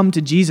haven't come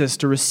to Jesus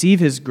to receive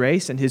his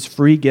grace and his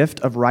free gift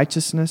of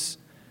righteousness,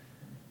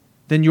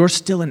 then you're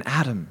still an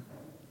Adam.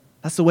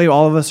 That's the way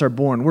all of us are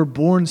born. We're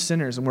born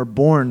sinners and we're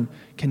born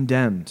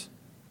condemned.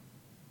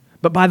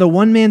 But by the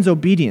one man's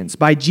obedience,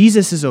 by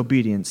Jesus'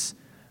 obedience,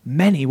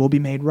 many will be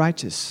made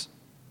righteous.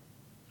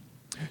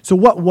 So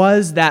what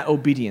was that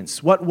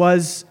obedience? What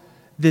was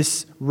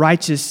this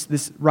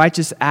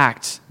righteous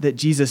act that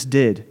Jesus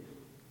did?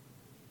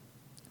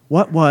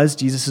 What was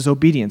Jesus'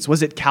 obedience?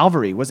 Was it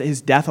Calvary? Was it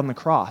his death on the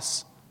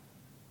cross?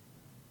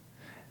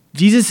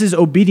 Jesus'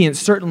 obedience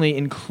certainly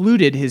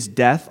included his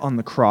death on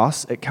the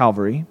cross at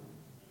Calvary.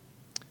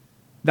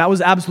 That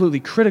was absolutely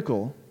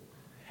critical.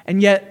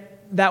 And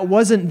yet, that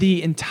wasn't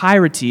the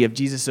entirety of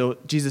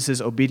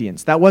Jesus'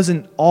 obedience. That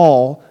wasn't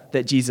all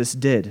that Jesus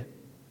did.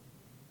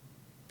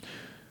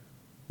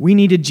 We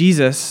needed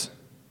Jesus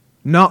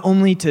not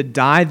only to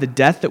die the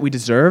death that we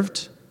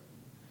deserved,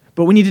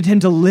 but we needed him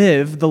to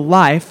live the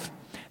life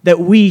that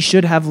we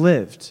should have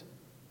lived,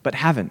 but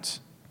haven't.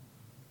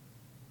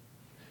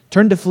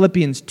 Turn to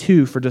Philippians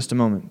 2 for just a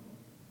moment.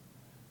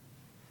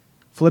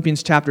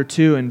 Philippians chapter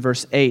 2 and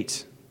verse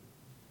 8.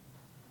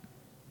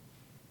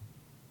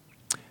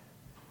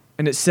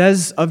 And it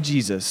says of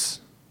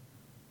Jesus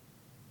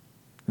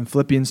in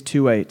Philippians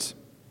 2:8,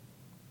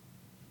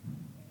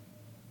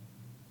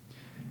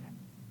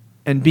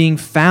 and being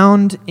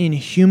found in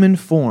human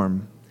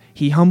form,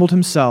 he humbled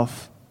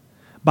himself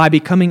by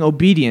becoming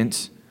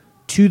obedient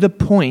to the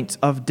point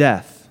of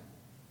death,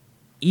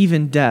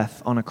 even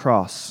death on a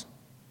cross.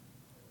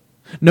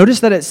 Notice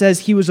that it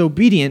says he was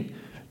obedient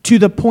to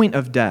the point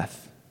of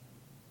death.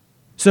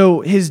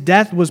 So his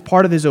death was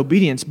part of his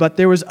obedience, but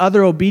there was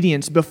other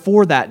obedience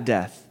before that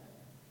death.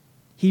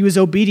 He was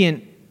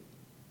obedient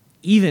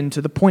even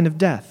to the point of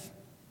death.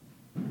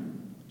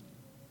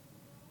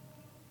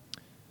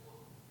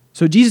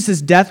 So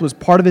Jesus' death was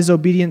part of his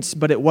obedience,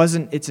 but it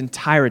wasn't its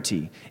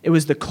entirety. It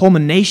was the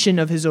culmination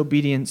of his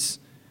obedience.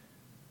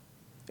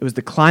 It was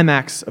the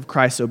climax of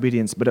Christ's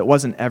obedience, but it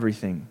wasn't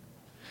everything.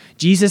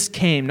 Jesus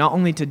came not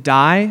only to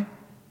die,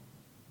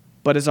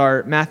 but as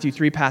our Matthew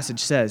 3 passage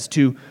says,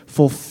 to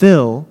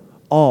fulfill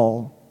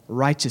all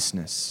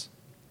righteousness.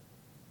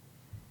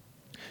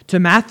 To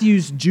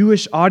Matthew's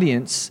Jewish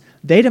audience,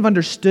 they'd have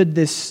understood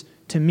this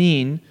to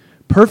mean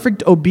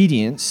perfect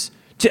obedience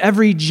to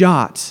every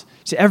jot,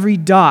 to every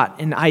dot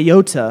and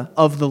iota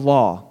of the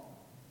law.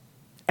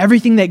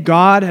 Everything that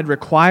God had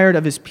required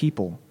of his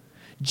people,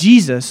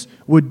 Jesus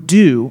would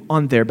do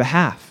on their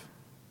behalf.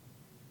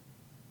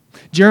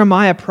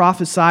 Jeremiah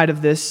prophesied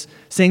of this,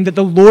 saying that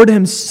the Lord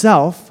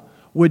himself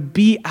would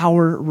be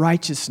our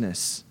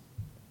righteousness.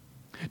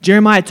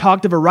 Jeremiah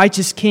talked of a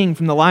righteous king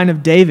from the line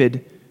of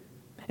David,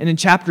 and in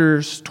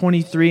chapters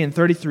 23 and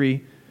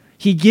 33,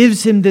 he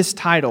gives him this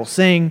title,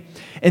 saying,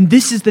 and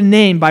this is the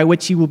name by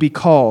which he will be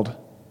called,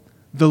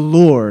 the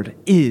Lord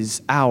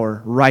is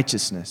our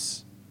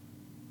righteousness.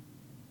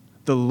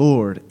 The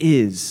Lord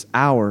is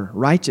our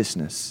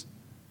righteousness.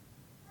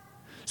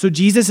 So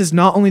Jesus is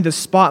not only the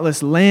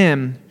spotless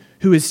lamb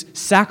who is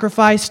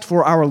sacrificed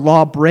for our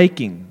law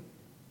breaking,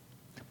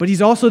 but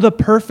he's also the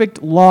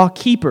perfect law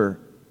keeper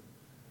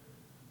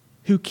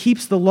who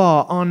keeps the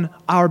law on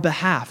our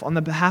behalf, on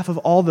the behalf of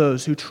all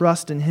those who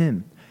trust in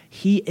him.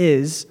 He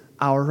is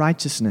our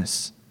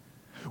righteousness.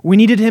 We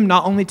needed him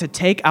not only to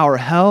take our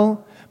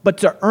hell, but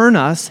to earn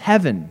us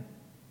heaven.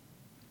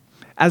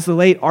 As the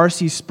late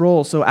R.C.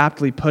 Sproul so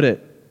aptly put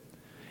it,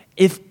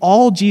 if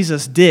all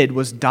Jesus did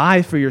was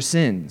die for your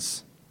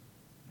sins,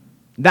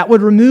 that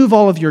would remove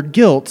all of your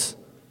guilt,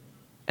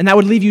 and that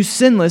would leave you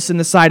sinless in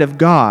the sight of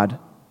God,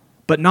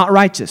 but not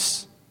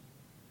righteous.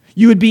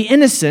 You would be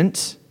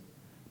innocent,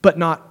 but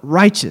not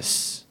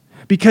righteous,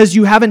 because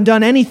you haven't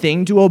done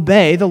anything to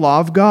obey the law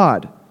of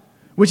God,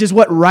 which is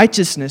what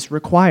righteousness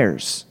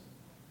requires.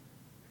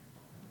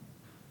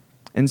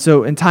 And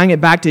so, in tying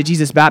it back to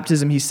Jesus'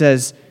 baptism, he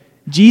says,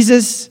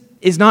 Jesus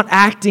is not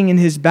acting in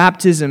his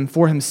baptism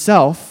for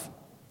himself,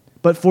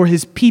 but for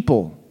his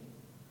people.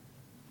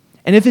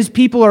 And if his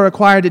people are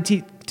required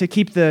to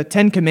keep the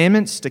 10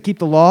 Commandments, to keep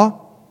the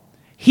law,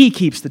 he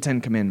keeps the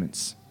 10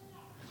 Commandments.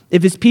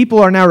 If his people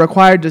are now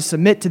required to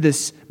submit to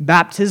this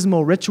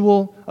baptismal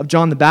ritual of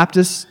John the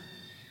Baptist,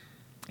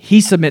 he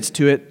submits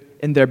to it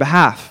in their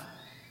behalf.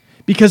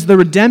 Because the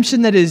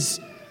redemption that is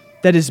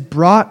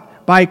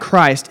brought by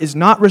Christ is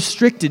not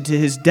restricted to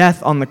his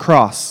death on the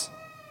cross.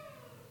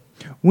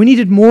 We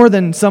needed more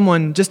than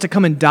someone just to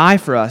come and die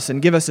for us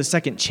and give us a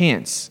second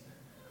chance.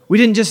 We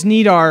didn't just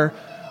need our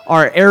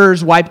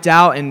errors wiped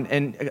out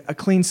and a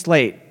clean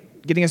slate.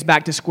 getting us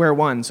back to square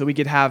one so we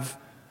could have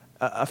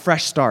a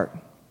fresh start.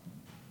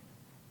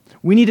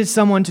 We needed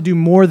someone to do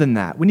more than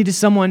that. We needed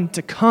someone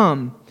to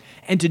come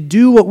and to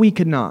do what we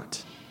could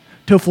not,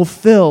 to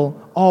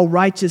fulfill all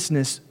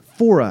righteousness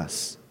for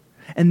us.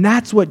 And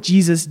that's what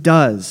Jesus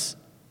does.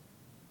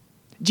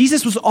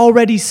 Jesus was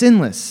already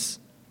sinless,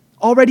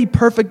 already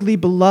perfectly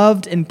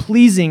beloved and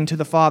pleasing to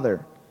the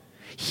Father.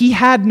 He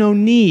had no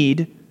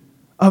need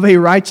of a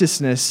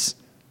righteousness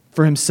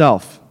for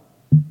himself.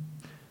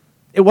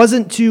 It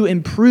wasn't to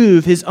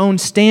improve his own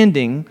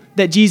standing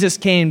that Jesus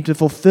came to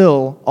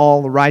fulfill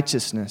all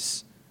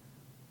righteousness.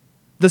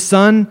 The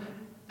Son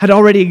had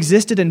already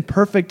existed in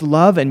perfect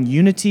love and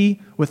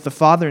unity with the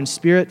Father and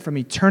Spirit from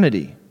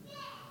eternity.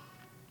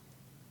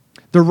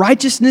 The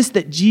righteousness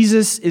that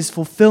Jesus is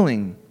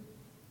fulfilling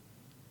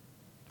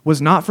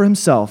was not for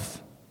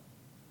himself,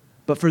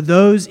 but for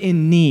those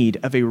in need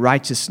of a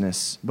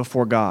righteousness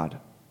before God.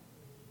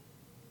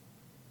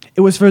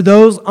 It was for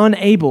those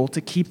unable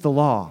to keep the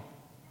law,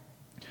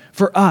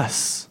 for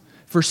us,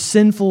 for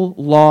sinful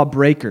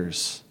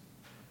lawbreakers.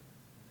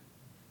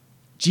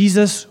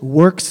 Jesus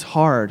works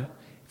hard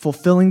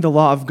fulfilling the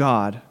law of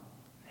God,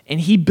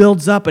 and he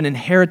builds up an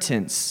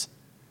inheritance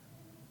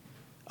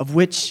of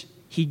which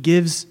he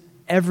gives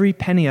every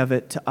penny of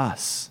it to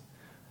us,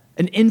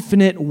 an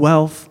infinite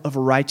wealth of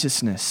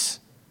righteousness,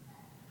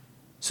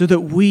 so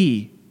that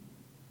we,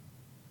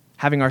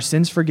 having our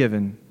sins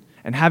forgiven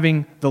and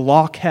having the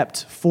law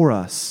kept for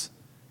us,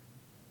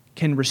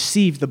 can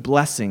receive the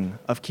blessing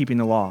of keeping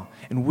the law,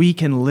 and we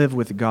can live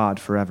with God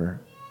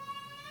forever.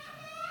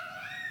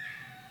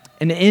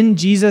 And in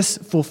Jesus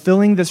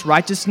fulfilling this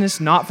righteousness,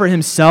 not for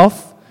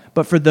himself,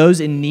 but for those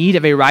in need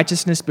of a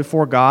righteousness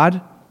before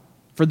God,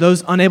 for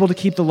those unable to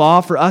keep the law,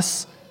 for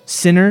us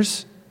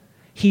sinners,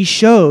 he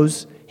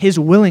shows his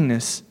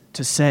willingness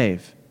to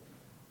save.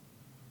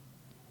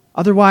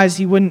 Otherwise,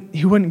 he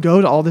wouldn't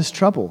go to all this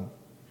trouble.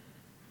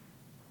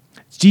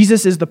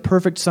 Jesus is the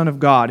perfect Son of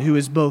God who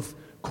is both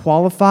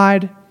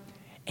qualified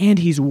and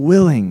he's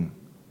willing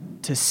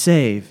to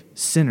save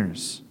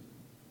sinners.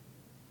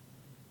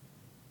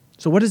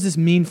 So what does this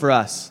mean for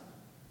us?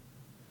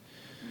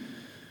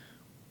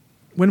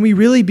 When we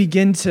really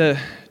begin to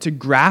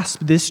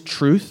grasp this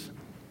truth,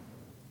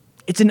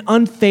 it's an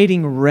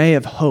unfading ray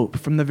of hope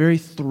from the very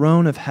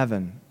throne of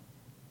heaven.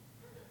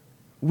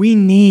 We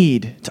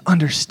need to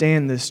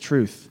understand this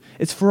truth.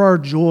 It's for our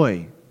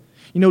joy.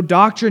 You know,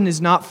 doctrine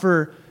is not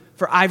for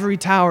ivory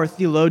tower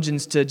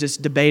theologians to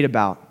just debate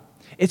about.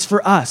 It's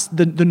for us,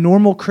 the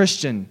normal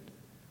Christian,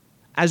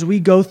 as we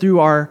go through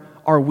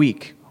our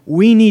week.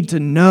 We need to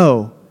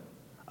know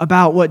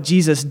about what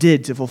Jesus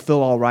did to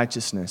fulfill all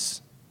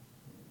righteousness.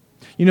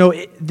 You know,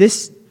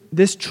 this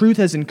truth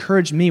has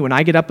encouraged me when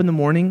I get up in the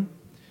morning.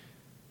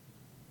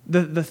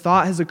 The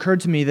thought has occurred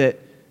to me that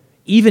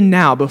even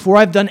now, before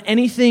I've done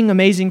anything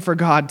amazing for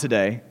God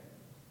today,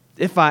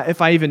 if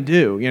I even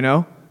do, you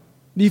know,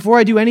 before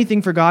I do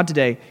anything for God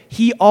today,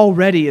 he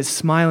already is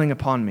smiling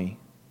upon me.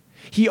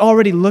 He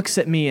already looks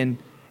at me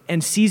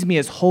and sees me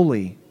as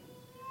holy.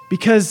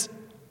 Because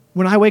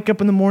when I wake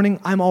up in the morning,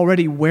 I'm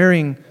already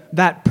wearing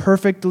that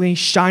perfectly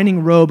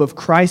shining robe of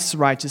Christ's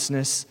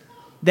righteousness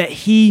that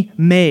he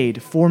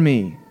made for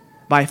me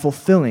by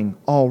fulfilling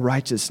all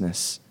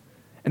righteousness.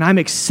 And I'm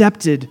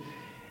accepted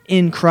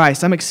in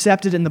Christ. I'm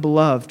accepted in the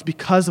beloved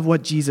because of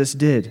what Jesus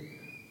did.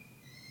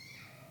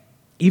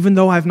 Even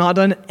though I've not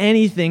done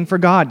anything for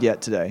God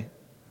yet today.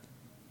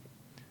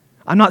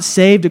 I'm not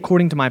saved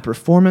according to my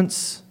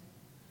performance,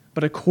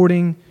 but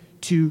according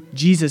to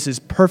Jesus'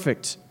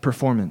 perfect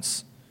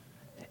performance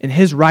and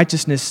his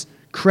righteousness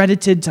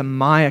credited to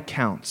my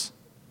account.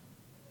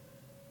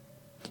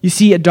 You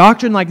see, a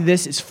doctrine like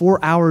this is for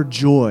our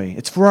joy.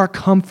 It's for our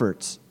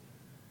comfort.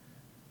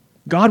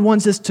 God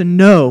wants us to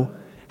know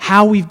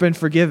how we've been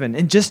forgiven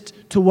and just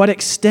to what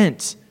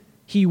extent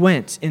he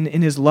went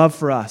in his love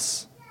for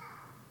us.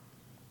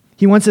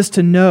 He wants us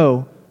to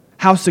know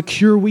how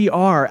secure we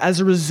are as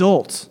a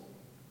result.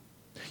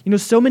 You know,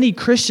 so many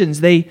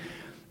Christians,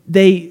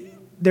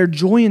 their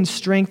joy and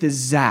strength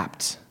is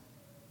zapped,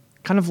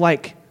 kind of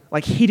like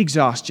heat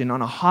exhaustion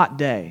on a hot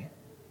day,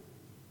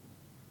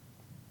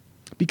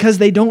 because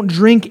they don't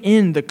drink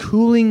in the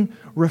cooling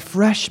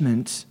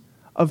refreshment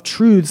of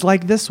truths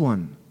like this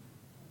one,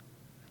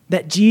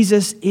 that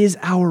Jesus is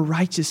our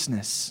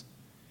righteousness.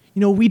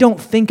 You know, we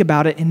don't think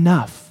about it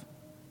enough.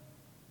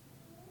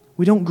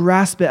 We don't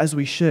grasp it as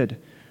we should.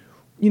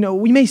 You know,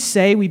 we may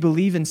say we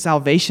believe in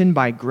salvation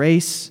by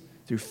grace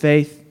through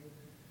faith,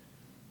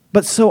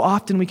 but so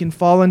often we can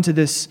fall into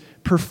this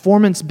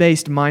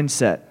performance-based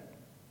mindset,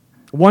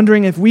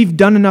 wondering if we've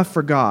done enough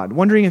for God,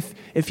 wondering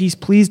if he's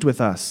pleased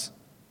with us.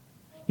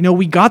 You know,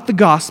 we got the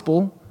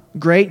gospel,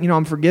 great, you know,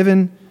 I'm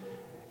forgiven,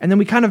 and then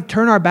we kind of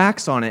turn our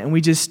backs on it and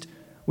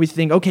we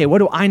think, okay, what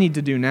do I need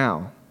to do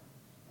now?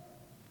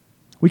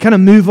 We kind of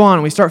move on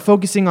and we start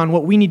focusing on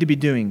what we need to be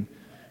doing.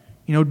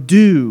 You know,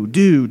 do.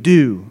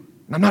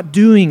 And I'm not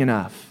doing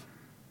enough.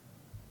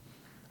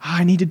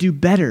 I need to do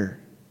better.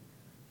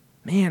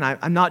 Man,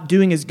 I'm not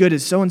doing as good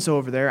as so-and-so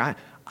over there.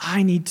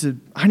 I need to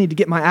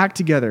get my act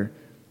together.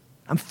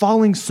 I'm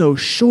falling so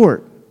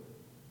short.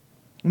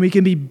 And we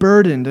can be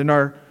burdened, and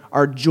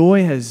our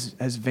joy has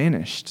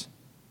vanished.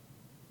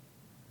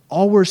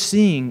 All we're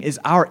seeing is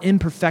our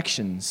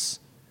imperfections,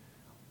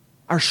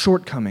 our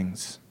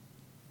shortcomings.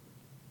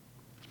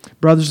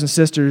 Brothers and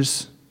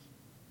sisters,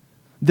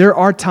 there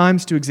are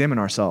times to examine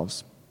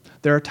ourselves.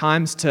 There are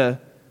times to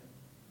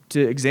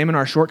examine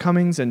our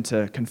shortcomings and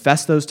to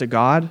confess those to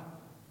God.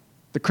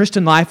 The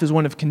Christian life is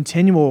one of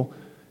continual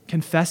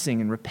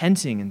confessing and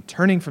repenting and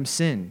turning from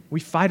sin. We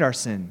fight our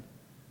sin.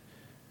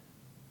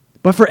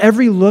 But for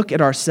every look at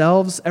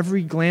ourselves,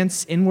 every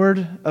glance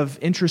inward of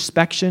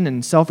introspection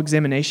and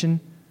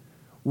self-examination,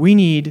 we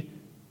need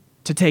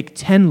to take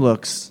 10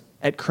 looks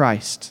at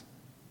Christ.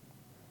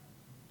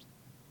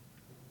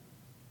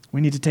 We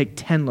need to take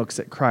 10 looks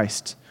at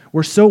Christ.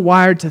 We're so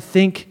wired to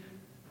think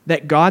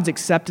that God's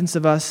acceptance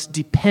of us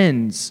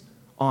depends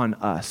on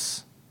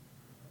us.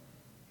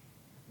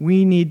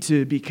 We need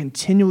to be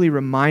continually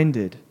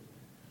reminded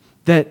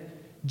that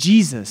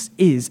Jesus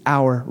is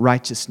our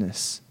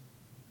righteousness.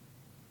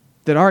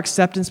 That our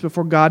acceptance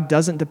before God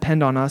doesn't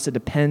depend on us, it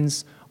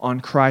depends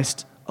on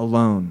Christ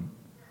alone.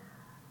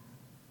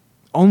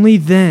 Only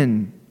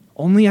then,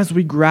 only as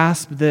we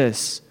grasp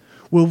this,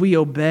 will we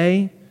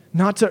obey,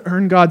 not to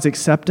earn God's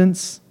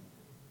acceptance,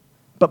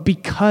 but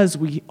because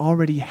we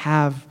already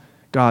have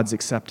God's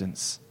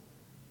acceptance.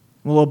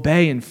 We'll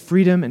obey in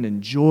freedom and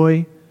in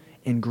joy,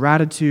 in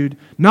gratitude,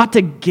 not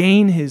to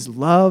gain His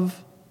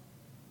love,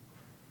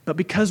 but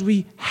because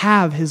we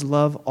have His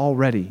love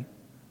already.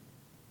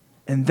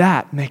 And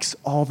that makes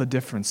all the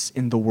difference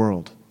in the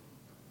world.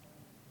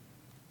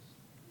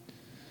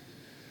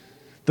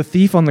 The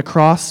thief on the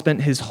cross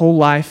spent his whole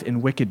life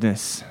in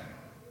wickedness.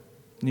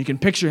 And you can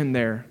picture him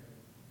there,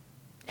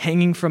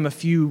 hanging from a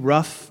few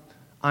rough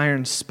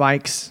iron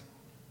spikes,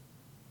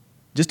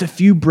 just a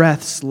few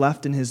breaths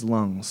left in his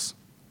lungs,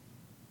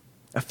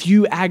 a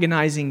few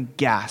agonizing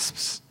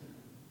gasps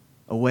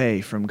away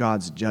from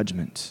God's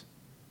judgment,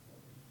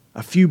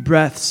 a few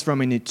breaths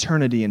from an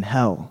eternity in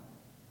hell.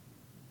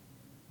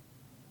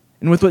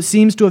 And with what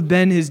seems to have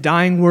been his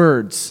dying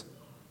words,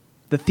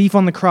 the thief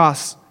on the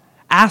cross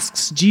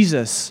asks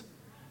Jesus,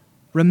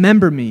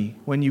 "Remember me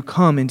when you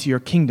come into your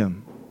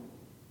kingdom."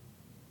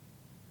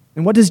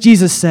 And what does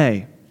Jesus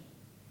say?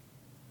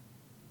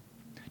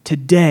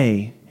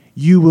 "Today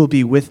you will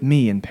be with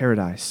me in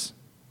paradise."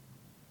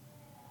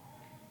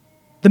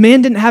 The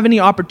man didn't have any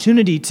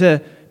opportunity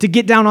to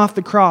get down off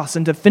the cross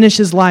and to finish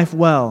his life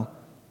well,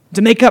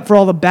 to make up for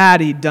all the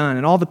bad he'd done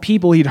and all the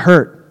people he'd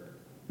hurt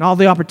and all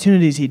the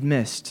opportunities he'd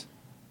missed.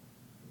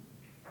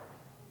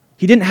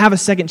 He didn't have a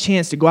second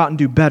chance to go out and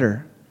do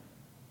better.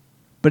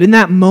 But in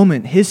that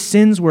moment, his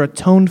sins were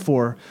atoned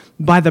for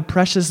by the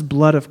precious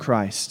blood of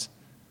Christ.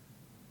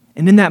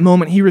 And in that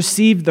moment, he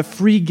received the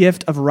free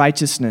gift of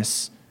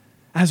righteousness,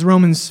 as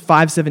Romans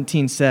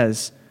 5:17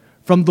 says,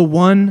 from the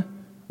one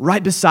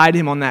right beside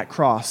him on that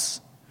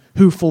cross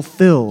who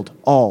fulfilled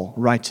all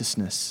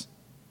righteousness.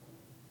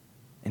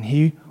 And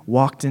he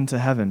walked into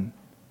heaven,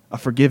 a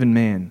forgiven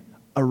man,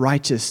 a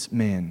righteous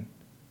man,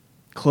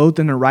 clothed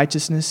in a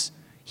righteousness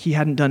he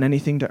hadn't done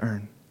anything to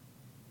earn.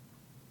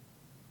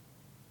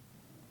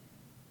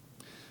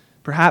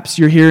 Perhaps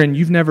you're here and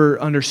you've never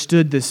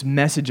understood this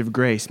message of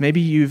grace.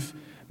 Maybe you've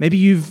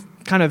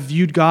kind of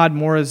viewed God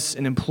more as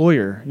an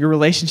employer. Your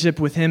relationship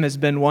with Him has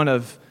been one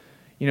of,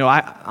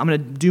 I'm going to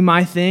do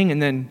my thing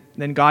and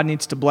then God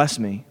needs to bless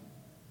me.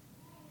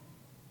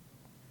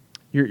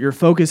 Your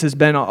focus has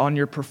been on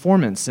your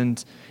performance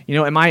and,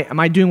 am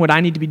I doing what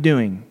I need to be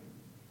doing?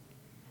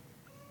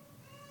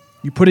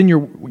 You put in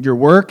your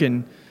work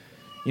and,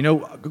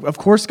 of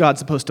course God's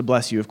supposed to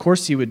bless you. Of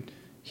course He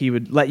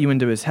would let you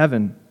into His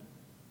heaven.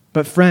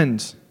 But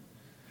friends,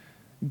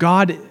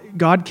 God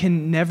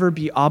can never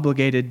be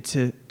obligated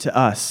to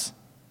us.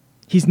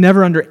 He's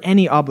never under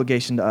any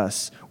obligation to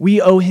us. We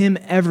owe Him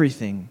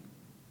everything.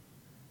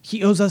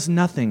 He owes us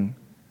nothing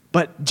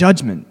but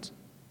judgment,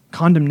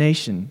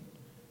 condemnation.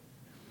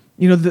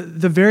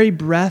 The very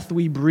breath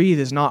we breathe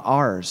is not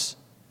ours.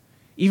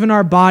 Even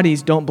our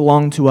bodies don't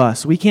belong to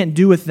us. We can't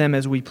do with them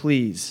as we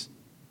please.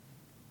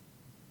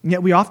 And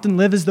yet we often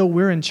live as though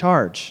we're in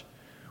charge.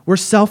 We're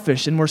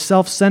selfish and we're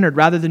self-centered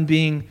rather than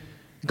being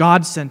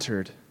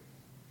God-centered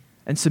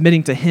and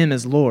submitting to Him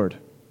as Lord.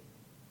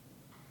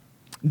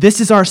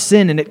 This is our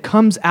sin, and it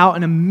comes out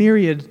in a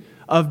myriad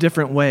of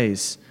different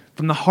ways.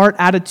 From the heart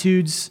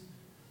attitudes,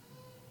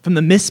 from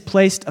the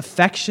misplaced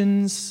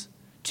affections,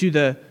 to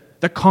the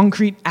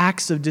concrete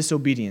acts of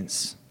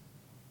disobedience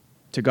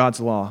to God's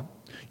law.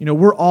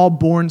 We're all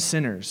born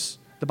sinners.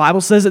 The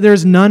Bible says that there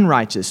is none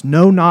righteous,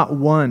 no, not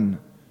one.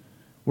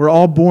 We're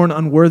all born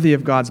unworthy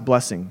of God's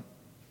blessing.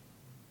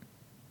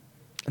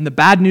 And the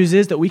bad news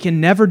is that we can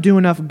never do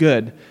enough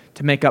good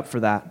to make up for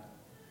that.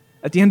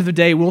 At the end of the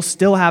day, we'll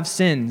still have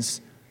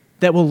sins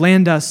that will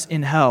land us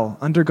in hell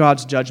under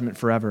God's judgment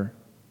forever.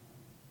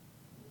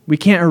 We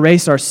can't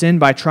erase our sin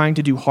by trying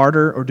to do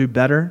harder or do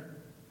better.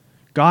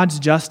 God's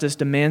justice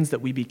demands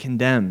that we be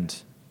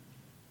condemned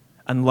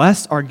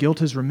unless our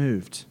guilt is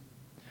removed.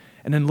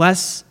 and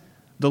unless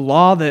the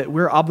law that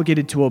we're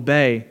obligated to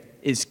obey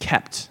is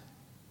kept.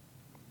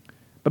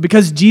 But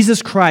because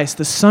Jesus Christ,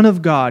 the Son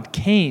of God,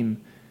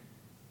 came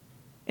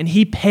and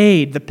he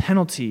paid the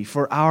penalty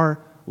for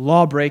our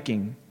law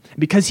breaking,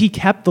 because he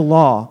kept the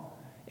law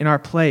in our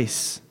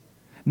place,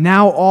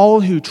 now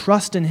all who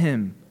trust in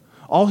him,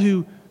 all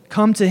who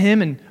come to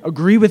him and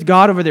agree with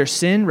God over their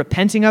sin,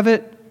 repenting of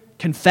it,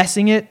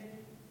 confessing it,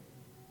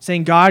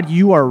 saying, God,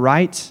 you are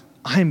right,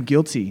 I am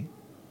guilty.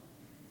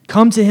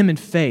 Come to him in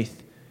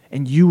faith,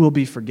 and you will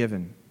be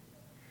forgiven.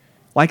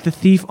 Like the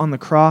thief on the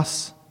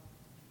cross,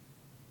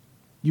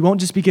 you won't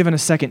just be given a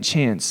second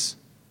chance,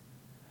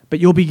 but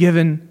you'll be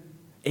given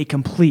a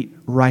complete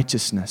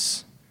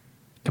righteousness,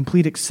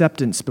 complete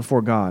acceptance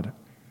before God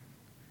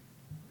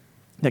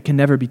that can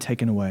never be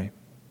taken away.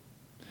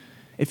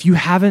 If you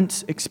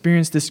haven't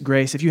experienced this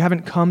grace, if you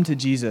haven't come to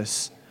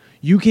Jesus,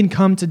 you can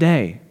come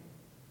today.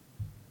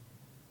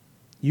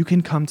 You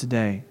can come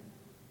today.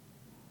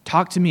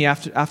 Talk to me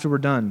after we're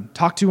done.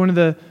 Talk to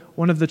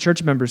one of the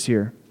church members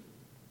here.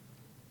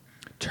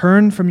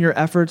 Turn from your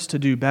efforts to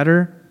do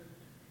better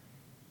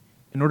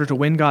in order to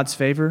win God's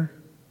favor.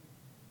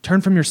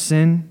 Turn from your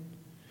sin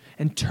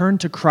and turn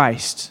to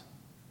Christ,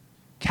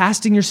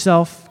 casting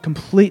yourself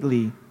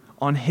completely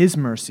on his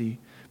mercy,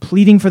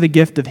 pleading for the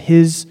gift of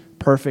his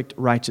perfect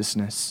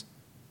righteousness.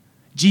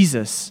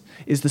 Jesus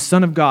is the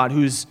Son of God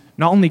who is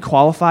not only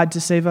qualified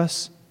to save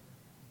us,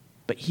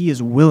 but he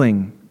is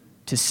willing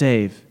to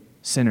save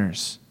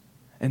sinners.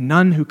 And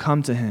none who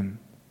come to him,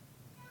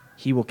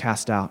 he will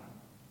cast out.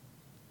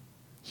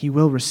 He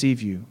will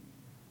receive you.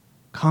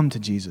 Come to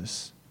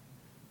Jesus.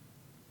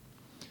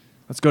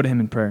 Let's go to him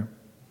in prayer.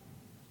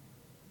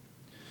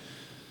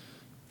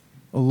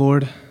 Oh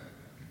Lord,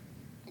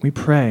 we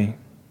pray.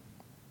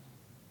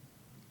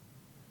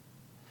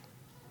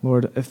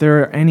 Lord, if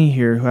there are any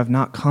here who have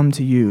not come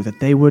to you, that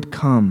they would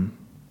come,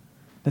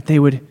 that they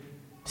would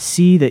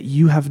see that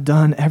you have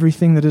done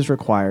everything that is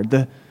required.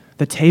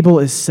 The table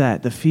is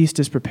set, the feast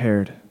is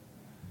prepared.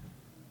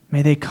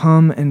 May they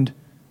come and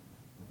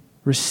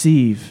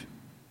receive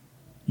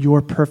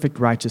your perfect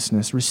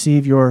righteousness,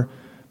 receive your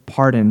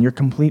pardon, your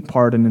complete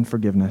pardon and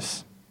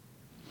forgiveness.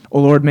 Oh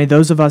Lord, may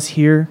those of us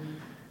here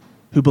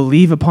who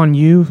believe upon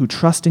you, who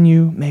trust in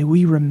you, may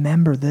we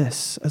remember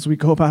this as we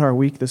go about our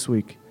week this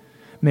week.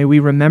 May we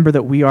remember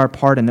that we are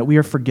pardoned, that we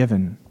are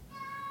forgiven,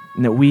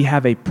 and that we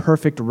have a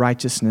perfect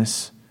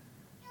righteousness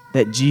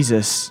that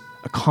Jesus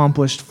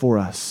accomplished for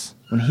us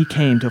when he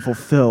came to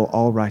fulfill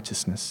all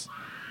righteousness.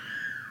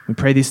 We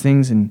pray these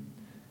things in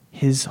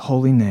his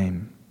holy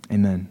name.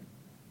 Amen.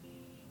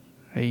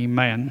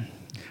 Amen.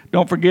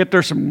 Don't forget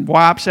there's some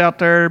wipes out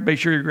there. Be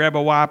sure you grab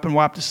a wipe and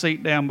wipe the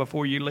seat down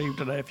before you leave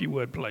today, if you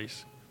would,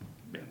 please.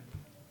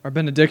 Our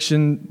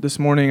benediction this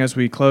morning as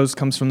we close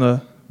comes from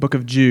the book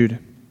of Jude.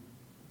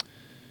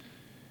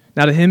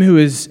 Now to him who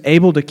is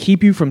able to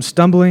keep you from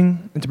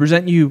stumbling and to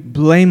present you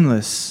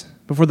blameless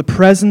before the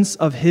presence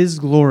of his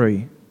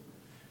glory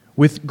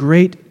with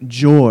great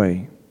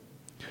joy,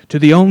 to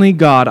the only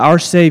God, our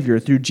Savior,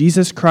 through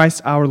Jesus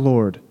Christ our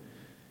Lord,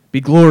 be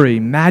glory,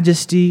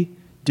 majesty,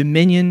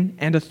 dominion,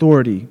 and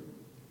authority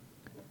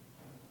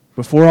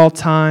before all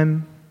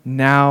time,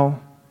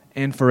 now,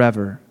 and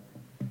forever.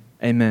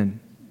 Amen.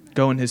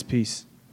 Go in his peace.